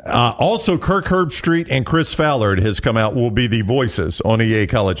game. Also, Kirk Herbstreit and Chris Fallard has come out, will be the voices on EA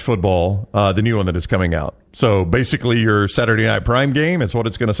College Football, the new one that is coming out. So basically your Saturday night prime game is what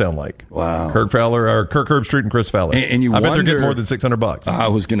it's going to sound like. Wow. Kirk Herbstreit and Chris Fallard. And you I bet wonder, they're getting more than $600. I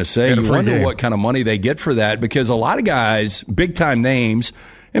was going to say, you wonder what kind of money they get for that, because a lot of guys, big time names,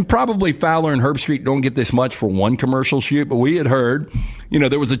 and probably Fowler and Herbstreit don't get this much for one commercial shoot, but we had heard,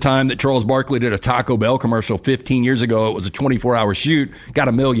 there was a time that Charles Barkley did a Taco Bell commercial 15 years ago. It was a 24-hour shoot, got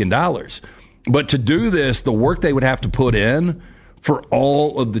 $1 million. But to do this, the work they would have to put in, for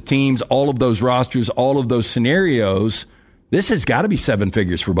all of the teams, all of those rosters, all of those scenarios, this has got to be seven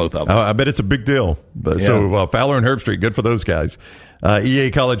figures for both of them. I bet it's a big deal. But, So Fowler and Herbstreit, good for those guys.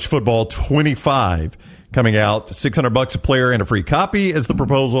 EA College Football 25 coming out, $600 a player and a free copy is the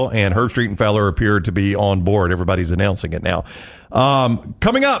proposal, and Herbstreit and Fowler appear to be on board. Everybody's announcing it now.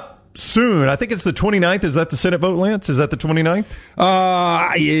 Coming up soon, I think it's the 29th. Is that the Senate vote, Lance? Is that the 29th?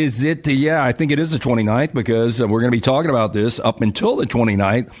 Is it? Yeah, I think it is the 29th because we're going to be talking about this up until the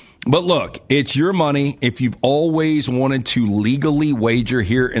 29th. But look, it's your money. If you've always wanted to legally wager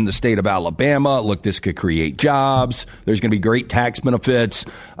here in the state of Alabama, look, this could create jobs. There's going to be great tax benefits.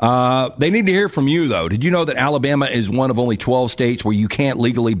 They need to hear from you, though. Did you know that Alabama is one of only 12 states where you can't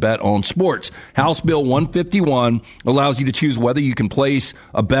legally bet on sports? House Bill 151 allows you to choose whether you can place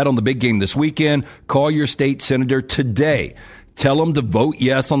a bet on the big game this weekend. Call your state senator today. Tell them to vote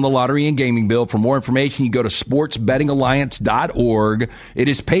yes on the lottery and gaming bill. For more information, you go to sportsbettingalliance.org. It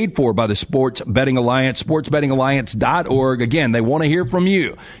is paid for by the Sports Betting Alliance, sportsbettingalliance.org. Again, they want to hear from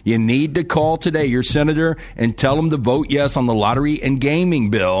you. You need to call today your senator and tell them to vote yes on the lottery and gaming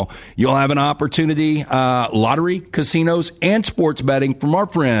bill. You'll have an opportunity, lottery, casinos, and sports betting from our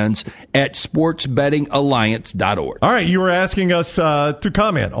friends at sportsbettingalliance.org. All right, you were asking us to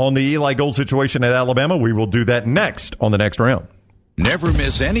comment on the Eli Gold situation at Alabama. We will do that next on the next round. Never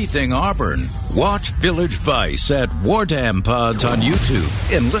miss anything Auburn. Watch Village Vice at Wardam Pods on YouTube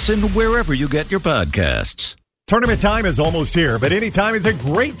and listen wherever you get your podcasts. Tournament time is almost here, but any time is a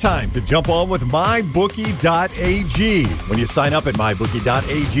great time to jump on with MyBookie.ag. When you sign up at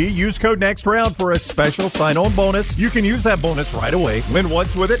MyBookie.ag, use code NEXTROUND for a special sign-on bonus. You can use that bonus right away. Win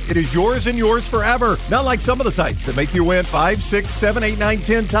once with it, it is yours and yours forever. Not like some of the sites that make you win 5, 6, 7, 8, 9,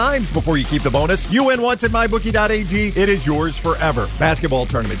 10 times before you keep the bonus. You win once at MyBookie.ag, it is yours forever. Basketball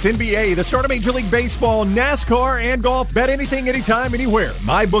tournaments, NBA, the start of Major League Baseball, NASCAR, and golf. Bet anything, anytime, anywhere.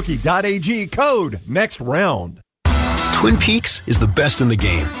 MyBookie.ag, code NEXTROUND. Twin Peaks is the best in the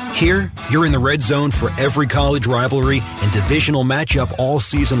game. Here, you're in the red zone for every college rivalry and divisional matchup all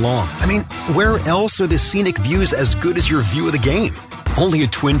season long. I mean, where else are the scenic views as good as your view of the game? Only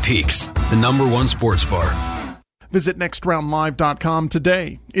at Twin Peaks, the #1 sports bar. Visit nextroundlive.com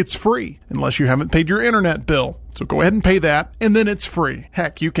today. It's free, unless you haven't paid your internet bill. So go ahead and pay that, and then it's free.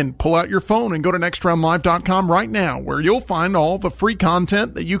 Heck, you can pull out your phone and go to nextroundlive.com right now, where you'll find all the free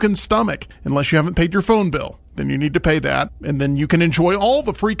content that you can stomach, unless you haven't paid your phone bill. Then you need to pay that, and then you can enjoy all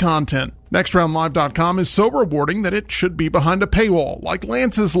the free content. NextRoundLive.com is so rewarding that it should be behind a paywall, like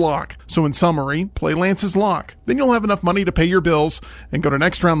Lance's Lock. So in summary, play Lance's Lock. Then you'll have enough money to pay your bills, and go to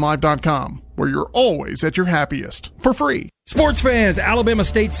NextRoundLive.com, where you're always at your happiest, for free. Sports fans, Alabama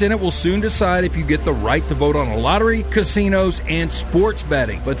State Senate will soon decide if you get the right to vote on a lottery, casinos, and sports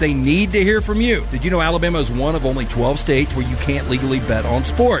betting. But they need to hear from you. Did you know Alabama is one of only 12 states where you can't legally bet on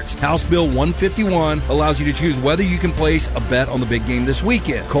sports? House Bill 151 allows you to choose whether you can place a bet on the big game this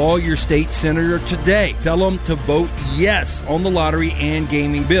weekend. Call your state senator today. Tell them to vote yes on the lottery and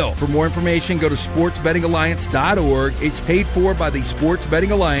gaming bill. For more information, go to sportsbettingalliance.org. It's paid for by the Sports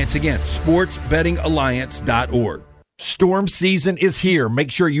Betting Alliance. Again, sportsbettingalliance.org. Storm season is here. Make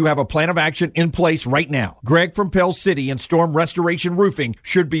sure you have a plan of action in place right now. Greg from Pell City and Storm Restoration Roofing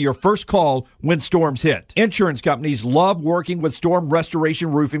should be your first call when storms hit. Insurance companies love working with Storm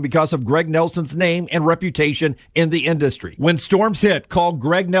Restoration Roofing because of Greg Nelson's name and reputation in the industry. When storms hit, call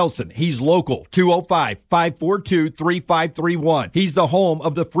Greg Nelson. He's local, 205-542-3531. He's the home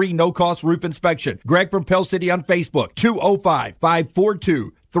of the free no-cost roof inspection. Greg from Pell City on Facebook,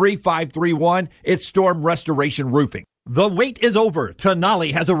 205-542-3531. It's Storm Restoration Roofing. The wait is over.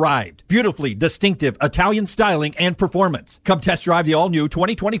 Tonali has arrived. Beautifully distinctive Italian styling and performance. Come test drive the all-new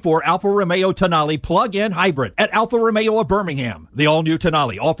 2024 Alfa Romeo Tonali plug-in hybrid at Alfa Romeo of Birmingham. The all-new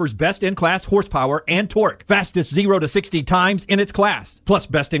Tonali offers best-in-class horsepower and torque, fastest 0 to 60 times in its class, plus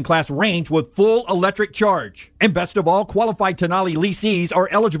best-in-class range with full electric charge. And best of all, qualified Tonali leasees are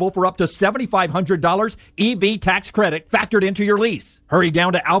eligible for up to $7,500 EV tax credit factored into your lease. Hurry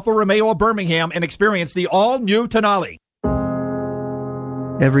down to Alfa Romeo of Birmingham and experience the all-new Tonali.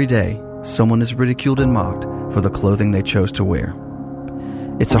 Every day, someone is ridiculed and mocked for the clothing they chose to wear.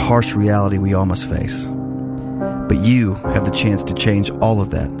 It's a harsh reality we all must face. But you have the chance to change all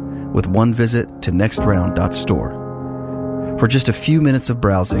of that with one visit to nextround.store. For just a few minutes of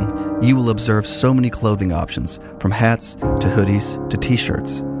browsing, you will observe so many clothing options, from hats to hoodies to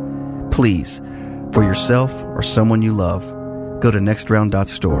t-shirts. Please, for yourself or someone you love, go to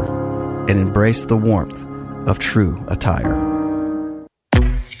nextround.store and embrace the warmth of true attire.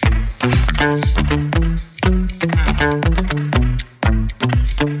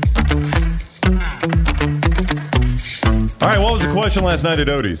 question last night at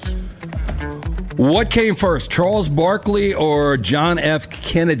Odie's. What came first, Charles Barkley or John F.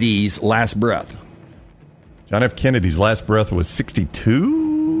 Kennedy's last breath? John F. Kennedy's last breath was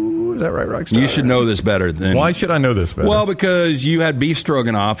 62? Is that right, Rockstar? You should know this better than... Why should I know this better? Well, because you had beef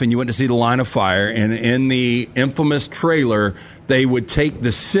stroganoff and you went to see The Line of Fire, and in the infamous trailer, they would take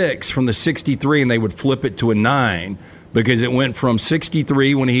the 6 from the 63 and they would flip it to a 9 because it went from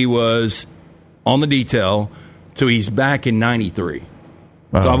 63 when he was on the detail to he's back in 93.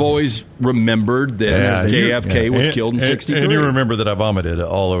 So I've always remembered that JFK was killed in 63. And you remember that I vomited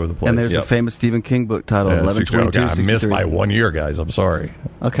all over the place. And there's a famous Stephen King book titled 11/22/63. I missed by 1 year, guys. I'm sorry.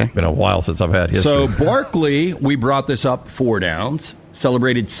 Okay. It's been a while since I've had history. So Barkley, we brought this up 4 downs,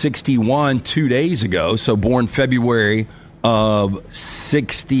 celebrated 61 2 days ago, so born February of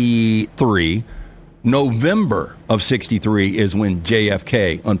 63. November of 63 is when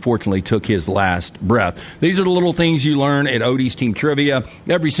JFK, unfortunately, took his last breath. These are the little things you learn at Odie's Team Trivia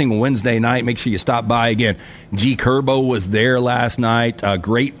every single Wednesday night. Make sure you stop by again. G. Curbo was there last night.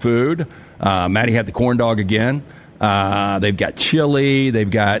 Great food. Maddie had the corn dog again. They've got chili. They've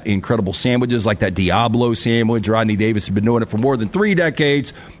got incredible sandwiches like that Diablo sandwich. Rodney Davis has been doing it for more than 3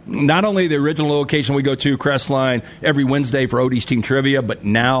 decades. Not only the original location we go to, Crestline, every Wednesday for Odie's Team Trivia, but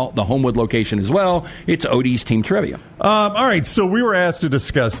now the Homewood location as well. It's Odie's Team Trivia. All right, so we were asked to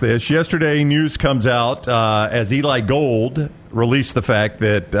discuss this. Yesterday, news comes out as Eli Gold released the fact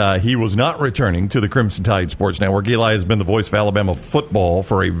that he was not returning to the Crimson Tide Sports Network. Eli has been the voice of Alabama football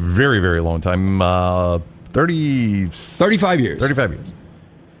for a very, very long time. 35 years. 35 years.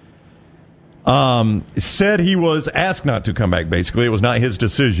 Said he was asked not to come back, basically. It was not his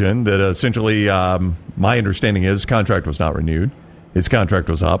decision. That essentially, my understanding is, his contract was not renewed. His contract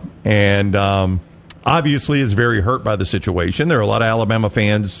was up. And obviously is very hurt by the situation. There are a lot of Alabama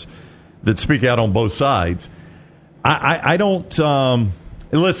fans that speak out on both sides. I don't...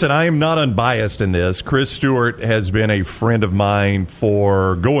 Listen, I am not unbiased in this. Chris Stewart has been a friend of mine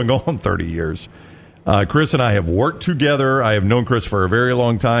for going on 30 years. Chris and I have worked together. I have known Chris for a very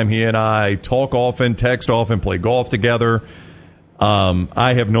long time. He and I talk often, text often, play golf together.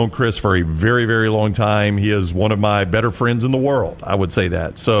 I have known Chris for a very, very long time. He is one of my better friends in the world. I would say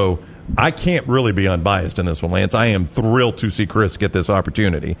that. So I can't really be unbiased in this one, Lance. I am thrilled to see Chris get this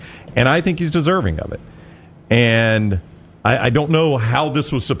opportunity, and I think he's deserving of it. And I don't know how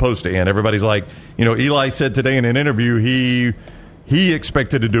this was supposed to end. Everybody's like, Eli said today in an interview he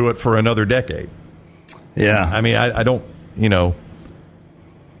expected to do it for another decade. Yeah. I mean, I don't,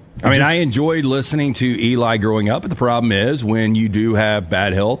 I enjoyed listening to Eli growing up, but the problem is when you do have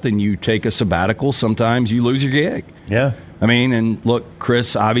bad health and you take a sabbatical, sometimes you lose your gig. Yeah. I mean, and look,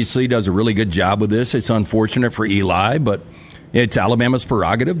 Chris obviously does a really good job with this. It's unfortunate for Eli, but it's Alabama's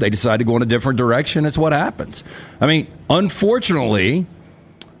prerogative. They decide to go in a different direction. It's what happens. I mean, unfortunately,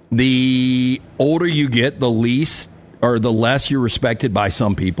 the older you get, the less you're respected by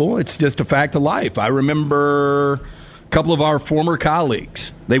some people. It's just a fact of life. I remember a couple of our former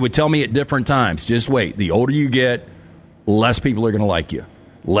colleagues. They would tell me at different times, just wait. The older you get, less people are going to like you.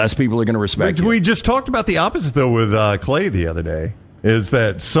 Less people are going to respect you. We just talked about the opposite, though, with Clay the other day, is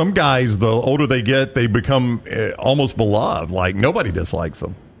that some guys, the older they get, they become almost beloved. Like, nobody dislikes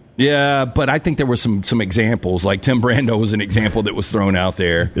them. Yeah, but I think there were some examples. Like Tim Brando was an example that was thrown out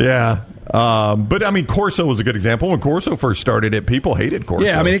there. Yeah. But, I mean, Corso was a good example. When Corso first started it, people hated Corso.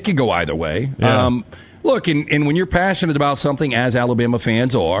 Yeah, I mean, it could go either way. Yeah. Look, and when you're passionate about something, as Alabama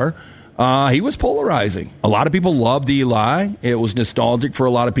fans are, he was polarizing. A lot of people loved Eli. It was nostalgic for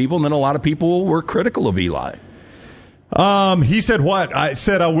a lot of people, and then a lot of people were critical of Eli. He said what? I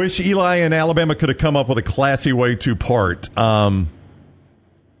said, I wish Eli and Alabama could have come up with a classy way to part.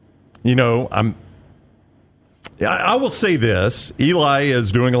 I will say this. Eli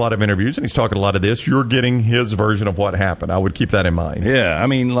is doing a lot of interviews, and he's talking a lot of this. You're getting his version of what happened. I would keep that in mind. Yeah, I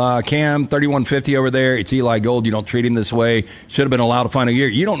mean, Cam, 3150 over there. It's Eli Gold. You don't treat him this way. Should have been allowed to final year.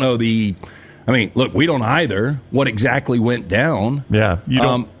 You don't know look, we don't either what exactly went down. Yeah, you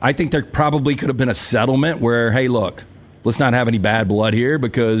don't. I think there probably could have been a settlement where, hey, look, let's not have any bad blood here,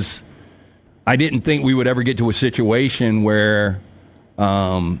 because I didn't think we would ever get to a situation where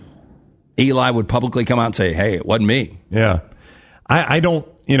Eli would publicly come out and say, hey, it wasn't me. Yeah. I don't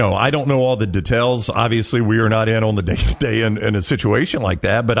know all the details. Obviously, we are not in on the day-to-day in a situation like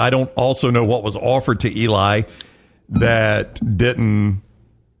that, but I don't also know what was offered to Eli that didn't,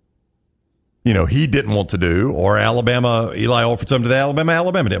 he didn't want to do, or Eli offered something to the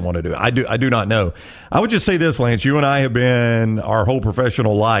Alabama didn't want to do. I do not know. I would just say this, Lance, you and I have been our whole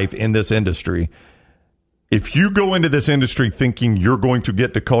professional life in this industry. if you go into this industry thinking you're going to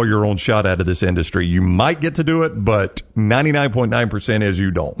get to call your own shot out of this industry, you might get to do it, but 99.9% is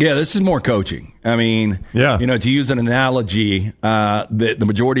you don't. Yeah, this is more coaching. I mean, to use an analogy, the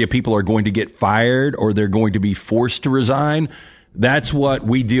majority of people are going to get fired or they're going to be forced to resign. That's what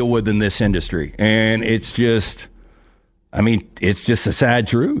we deal with in this industry. And it's just a sad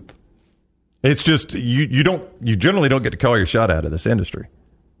truth. It's just you generally don't get to call your shot out of this industry.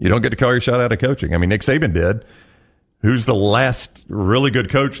 You don't get to call your shot out of coaching. I mean, Nick Saban did. Who's the last really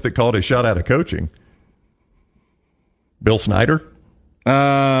good coach that called his shot out of coaching? Bill Snyder?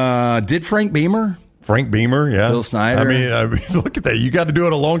 Did Frank Beamer? Frank Beamer, yeah. Bill Snyder. I mean, look at that. You got to do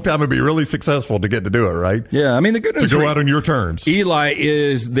it a long time and be really successful to get to do it, right? Yeah, I mean, the good news to go out on your terms. Eli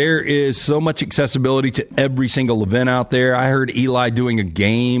there is so much accessibility to every single event out there. I heard Eli doing a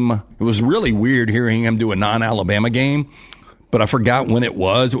game. It was really weird hearing him do a non-Alabama game, but I forgot when it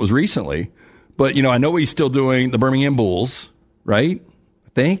was. It was recently. But, I know he's still doing the Birmingham Bulls, right? I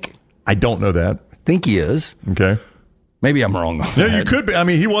think. I don't know that. I think he is. Okay. Maybe I'm wrong on that. Yeah, you could be. I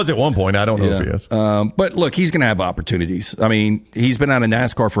mean, he was at one point. I don't know if he is. But look, he's going to have opportunities. I mean, he's been out of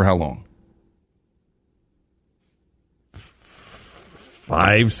NASCAR for how long?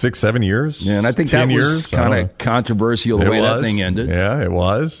 5, 6, 7 years. Yeah, and I think that was kind of controversial the way that thing ended. Yeah, it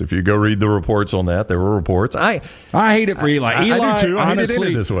was. If you go read the reports on that, there were reports. I hate it for Eli. Eli, I do too.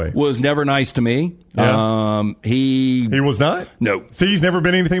 Honestly, this way. Was never nice to me. Yeah. He was not? No. See, he's never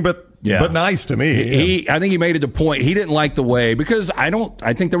been anything but nice to me. I think he made it a point. He didn't like the way, because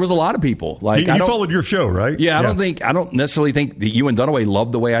I think there was a lot of people. Like he followed your show, right? Yeah, I don't necessarily think that you and Dunaway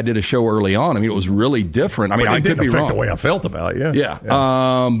loved the way I did a show early on. I mean, it was really different. I mean, I could be wrong. The way I felt about it, yeah.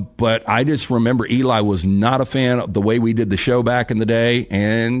 But I just remember Eli was not a fan of the way we did the show back in the day,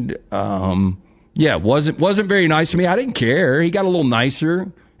 and wasn't very nice to me. I didn't care. He got a little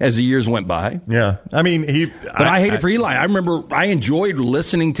nicer as the years went by. Yeah. I mean, But I hate it for Eli. I remember I enjoyed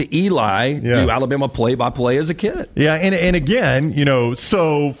listening to Eli do Alabama play-by-play as a kid. Yeah, and again,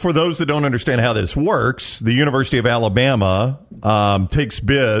 so for those that don't understand how this works, the University of Alabama takes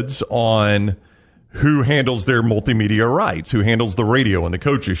bids on who handles their multimedia rights, who handles the radio and the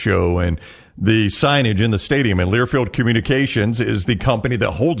coaches show and the signage in the stadium. And Learfield Communications is the company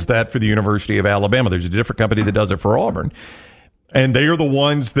that holds that for the University of Alabama. There's a different company that does it for Auburn. And they are the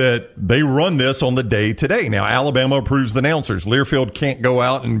ones that they run this on the day today. Now, Alabama approves the announcers. Learfield can't go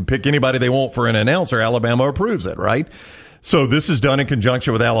out and pick anybody they want for an announcer. Alabama approves it, right? So this is done in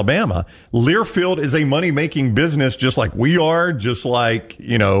conjunction with Alabama. Learfield is a money-making business just like we are, just like,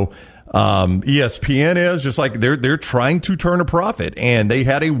 ESPN is, just like they're trying to turn a profit. And they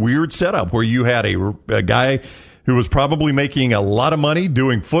had a weird setup where you had a guy who was probably making a lot of money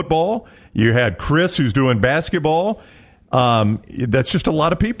doing football. You had Chris who's doing basketball. That's just a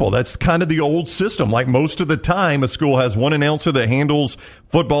lot of people. That's kind of the old system. Like most of the time, a school has one announcer that handles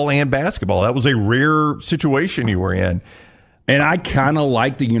football and basketball. That was a rare situation you were in. And I kind of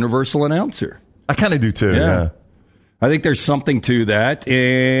like the universal announcer. I kind of do too. Yeah. I think there's something to that.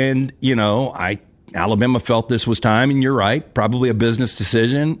 And, Alabama felt this was time, and you're right, probably a business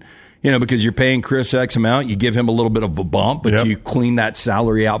decision, because you're paying Chris X amount. You give him a little bit of a bump, but you clean that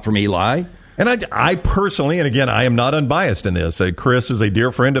salary out from Eli. And I personally, and again, I am not unbiased in this. Chris is a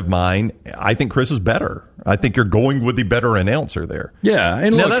dear friend of mine. I think Chris is better. I think you're going with the better announcer there. Yeah,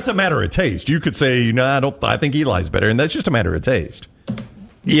 and now that's a matter of taste. You could say, I think Eli's better, and that's just a matter of taste.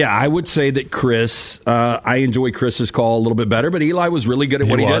 Yeah, I would say that Chris, I enjoy Chris's call a little bit better, but Eli was really good at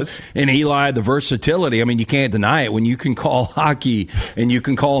what he did. And Eli, the versatility, I mean, you can't deny it. When you can call hockey and you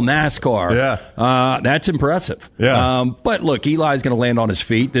can call NASCAR, that's impressive. Yeah. But look, Eli's going to land on his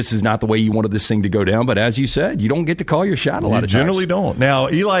feet. This is not the way you wanted this thing to go down. But as you said, you don't get to call your shot a lot of times. You generally don't. Now,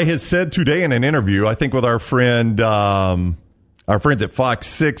 Eli has said today in an interview, I think with our friends at Fox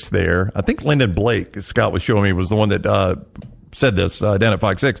 6 there, I think Lyndon Blake, Scott was showing me, was the one that said this down at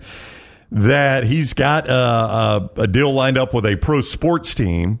Fox 6, that he's got a deal lined up with a pro sports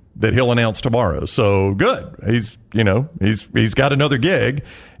team that he'll announce tomorrow. So good. He's got another gig.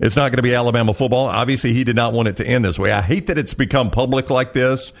 It's not going to be Alabama football. Obviously, he did not want it to end this way. I hate that it's become public like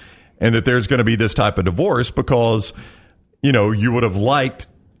this and that there's going to be this type of divorce because, you would have liked,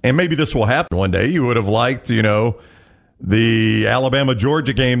 and maybe this will happen one day, you would have liked, the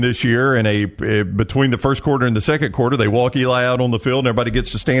Alabama-Georgia game this year, and between the first quarter and the second quarter, they walk Eli out on the field, and everybody gets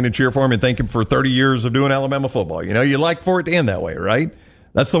to stand and cheer for him and thank him for 30 years of doing Alabama football. You like for it to end that way, right?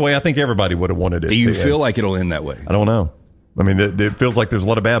 That's the way I think everybody would have wanted it. Do you feel like it'll end that way? I don't know. I mean, it feels like there's a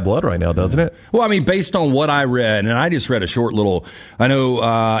lot of bad blood right now, doesn't it? Well, I mean, based on what I read, and I just read a short little, I know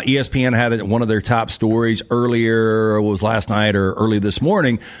ESPN had it, one of their top stories earlier, it was last night or early this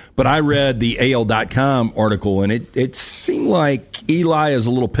morning, but I read the AL.com article, and it seemed like Eli is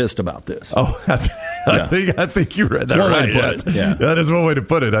a little pissed about this. Oh, I think you read that right. Yeah. That is one way to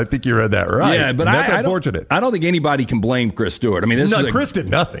put it. I think you read that right. Yeah, but that's unfortunate. I don't think anybody can blame Chris Stewart. I mean, Chris did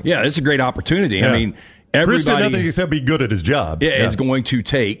nothing. Yeah, this is a great opportunity. Yeah. I mean, Chris did nothing except be good at his job. Is going to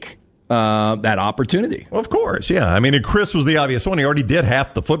take that opportunity. Well, of course, yeah. I mean, and Chris was the obvious one. He already did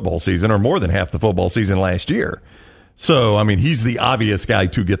half the football season, or more than half the football season last year. So, I mean, he's the obvious guy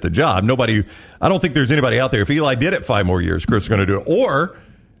to get the job. I don't think there's anybody out there. If Eli did it 5 more years, Chris is going to do it. Or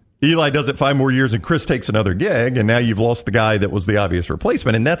Eli does it 5 more years and Chris takes another gig, and now you've lost the guy that was the obvious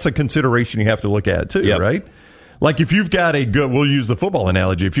replacement. And that's a consideration you have to look at, too, right? Like if you've got we'll use the football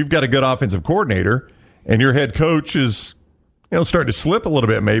analogy, if you've got a good offensive coordinator and your head coach is, starting to slip a little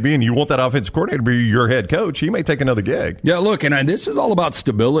bit maybe, and you want that offensive coordinator to be your head coach, he may take another gig. Yeah, look, and this is all about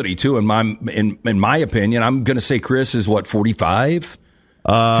stability too. In my opinion, I'm going to say Chris is 45,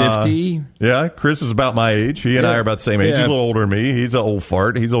 50. Yeah, Chris is about my age. He and I are about the same age. He's a little older than me. He's an old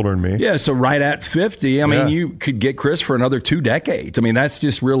fart. He's older than me. Yeah, so right at 50. I mean, you could get Chris for another 2 decades. I mean, that's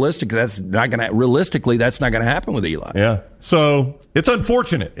just realistic. That's not going to happen with Eli. Yeah. So it's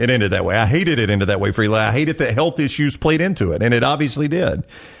unfortunate it ended that way. I hated it ended that way for Eli. I hated that health issues played into it, and it obviously did.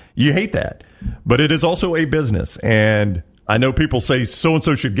 You hate that. But it is also a business, and I know people say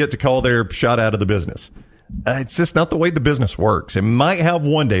so-and-so should get to call their shot out of the business. It's just not the way the business works. It might have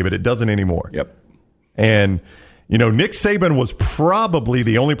one day, but it doesn't anymore. Yep. And, Nick Saban was probably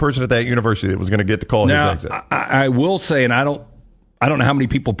the only person at that university that was going to get to call his exit. I will say, and I don't know how many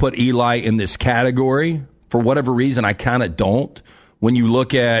people put Eli in this category. For whatever reason, I kind of don't. When you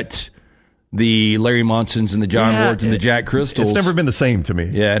look at the Larry Monsons and the John Wards and the Jack Crystals. It's never been the same to me.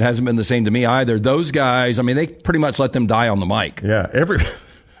 Yeah, it hasn't been the same to me either. Those guys, I mean, they pretty much let them die on the mic. Yeah,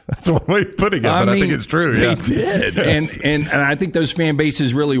 that's one way of putting it, but I think it's true. They did. Yes. And I think those fan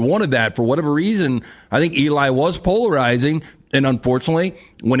bases really wanted that. For whatever reason, I think Eli was polarizing. And unfortunately,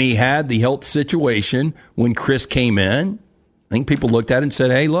 when he had the health situation, when Chris came in, I think people looked at it and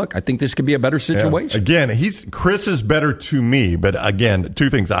said, hey, look, I think this could be a better situation. Yeah. Again, Chris is better to me. But again, 2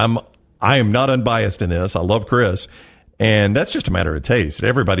 things. I am not unbiased in this. I love Chris. And that's just a matter of taste.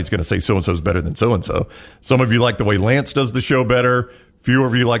 Everybody's going to say so-and-so is better than so-and-so. Some of you like the way Lance does the show better. Few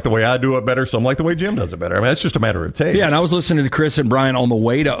of you like the way I do it better. Some like the way Jim does it better. I mean, that's just a matter of taste. Yeah, and I was listening to Chris and Brian on the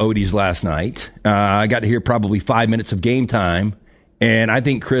way to Odie's last night. I got to hear probably 5 minutes of game time, and I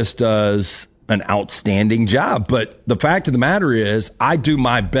think Chris does an outstanding job. But the fact of the matter is, I do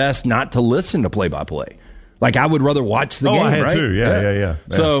my best not to listen to play-by-play. Like, I would rather watch the game, I had right? too. Yeah.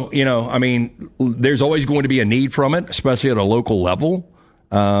 So, I mean, there's always going to be a need from it, especially at a local level.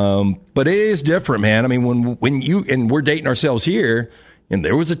 But it is different, man. I mean, when you, and we're dating ourselves here, and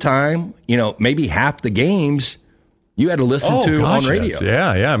there was a time, maybe half the games you had to listen to on radio.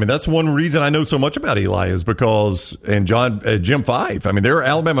 Yes. Yeah. I mean, that's one reason I know so much about Eli is because, and Jim 5, I mean, there were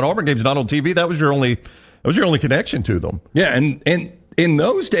Alabama and Auburn games not on TV. That was your only connection to them. Yeah. And in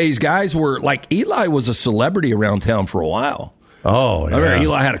those days, guys were like, Eli was a celebrity around town for a while. Oh, yeah. I remember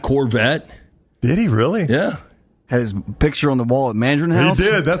Eli had a Corvette. Did he really? Yeah. Had his picture on the wall at Mandarin House? He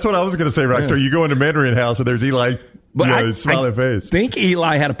did. That's what I was going to say, Rockstar. Yeah. You go into Mandarin House and there's Eli, smiling face. I think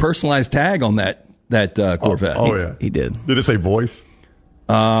Eli had a personalized tag on that Corvette. Oh, yeah. He did. Did it say voice?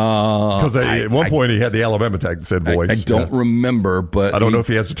 Because at one point he had the Alabama tag that said voice. I don't remember, but I don't know if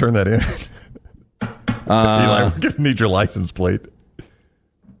he has to turn that in. Eli, we're going to need your license plate.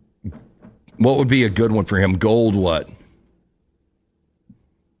 What would be a good one for him? Gold what?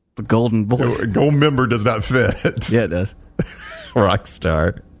 The golden voice. Gold member does not fit. Yeah, it does.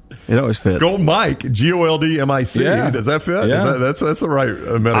 Rockstar. It always fits. Gold Mike, GOLDMIC. Yeah. Does that fit? Yeah. That's the right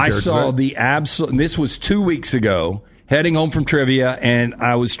Medicare. I saw the absolute. This was 2 weeks ago. Heading home from trivia, and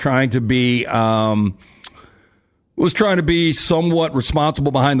I was trying to be somewhat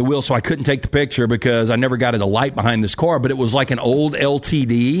responsible behind the wheel, so I couldn't take the picture because I never got the light behind this car. But it was like an old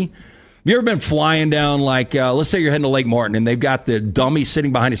LTD. Have you ever been flying down, like, let's say you're heading to Lake Martin, and they've got the dummy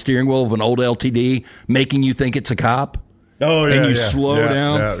sitting behind a steering wheel of an old LTD, making you think it's a cop? Oh, yeah. And you slow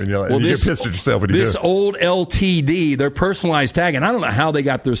down. Yeah, and you get pissed at yourself when you do. This old LTD, their personalized tag, and I don't know how they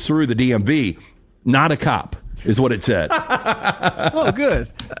got this through the DMV, not a cop. Is what it said. Oh,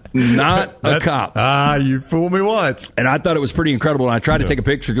 good. Not a cop. You fooled me once. And I thought it was pretty incredible. And I tried to take a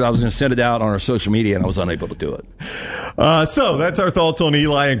picture because I was going to send it out on our social media, and I was unable to do it. So that's our thoughts on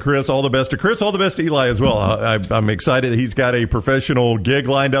Eli and Chris. All the best to Chris. All the best to Eli as well. I'm excited that he's got a professional gig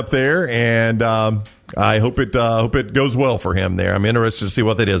lined up there. And I hope it goes well for him there. I'm interested to see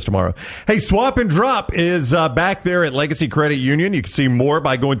what that is tomorrow. Hey, Swap and Drop is back there at Legacy Credit Union. You can see more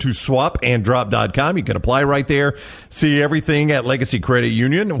by going to swapanddrop.com. You can apply right there, see everything at Legacy Credit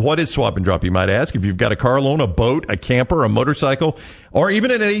Union. What is Swap and Drop, you might ask? If you've got a car loan, a boat, a camper, a motorcycle, or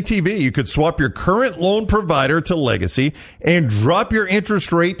even an ATV, you could swap your current loan provider to Legacy and drop your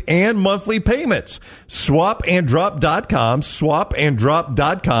interest rate and monthly payments. Swapanddrop.com.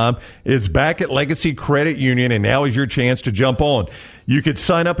 Swapanddrop.com is back at Legacy Credit Union, and now is your chance to jump on. You could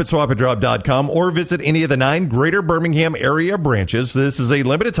sign up at swapanddrop.com or visit any of the 9 greater Birmingham area branches. This is a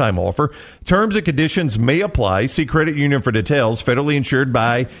limited time offer. Terms and conditions may apply. See Credit Union for details. Federally insured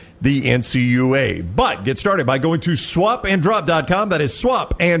by the NCUA. But get started by going to swapanddrop.com. That is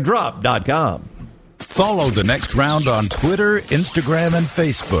swapanddrop.com. Follow The Next Round on Twitter, Instagram, and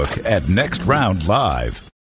Facebook at Next Round Live.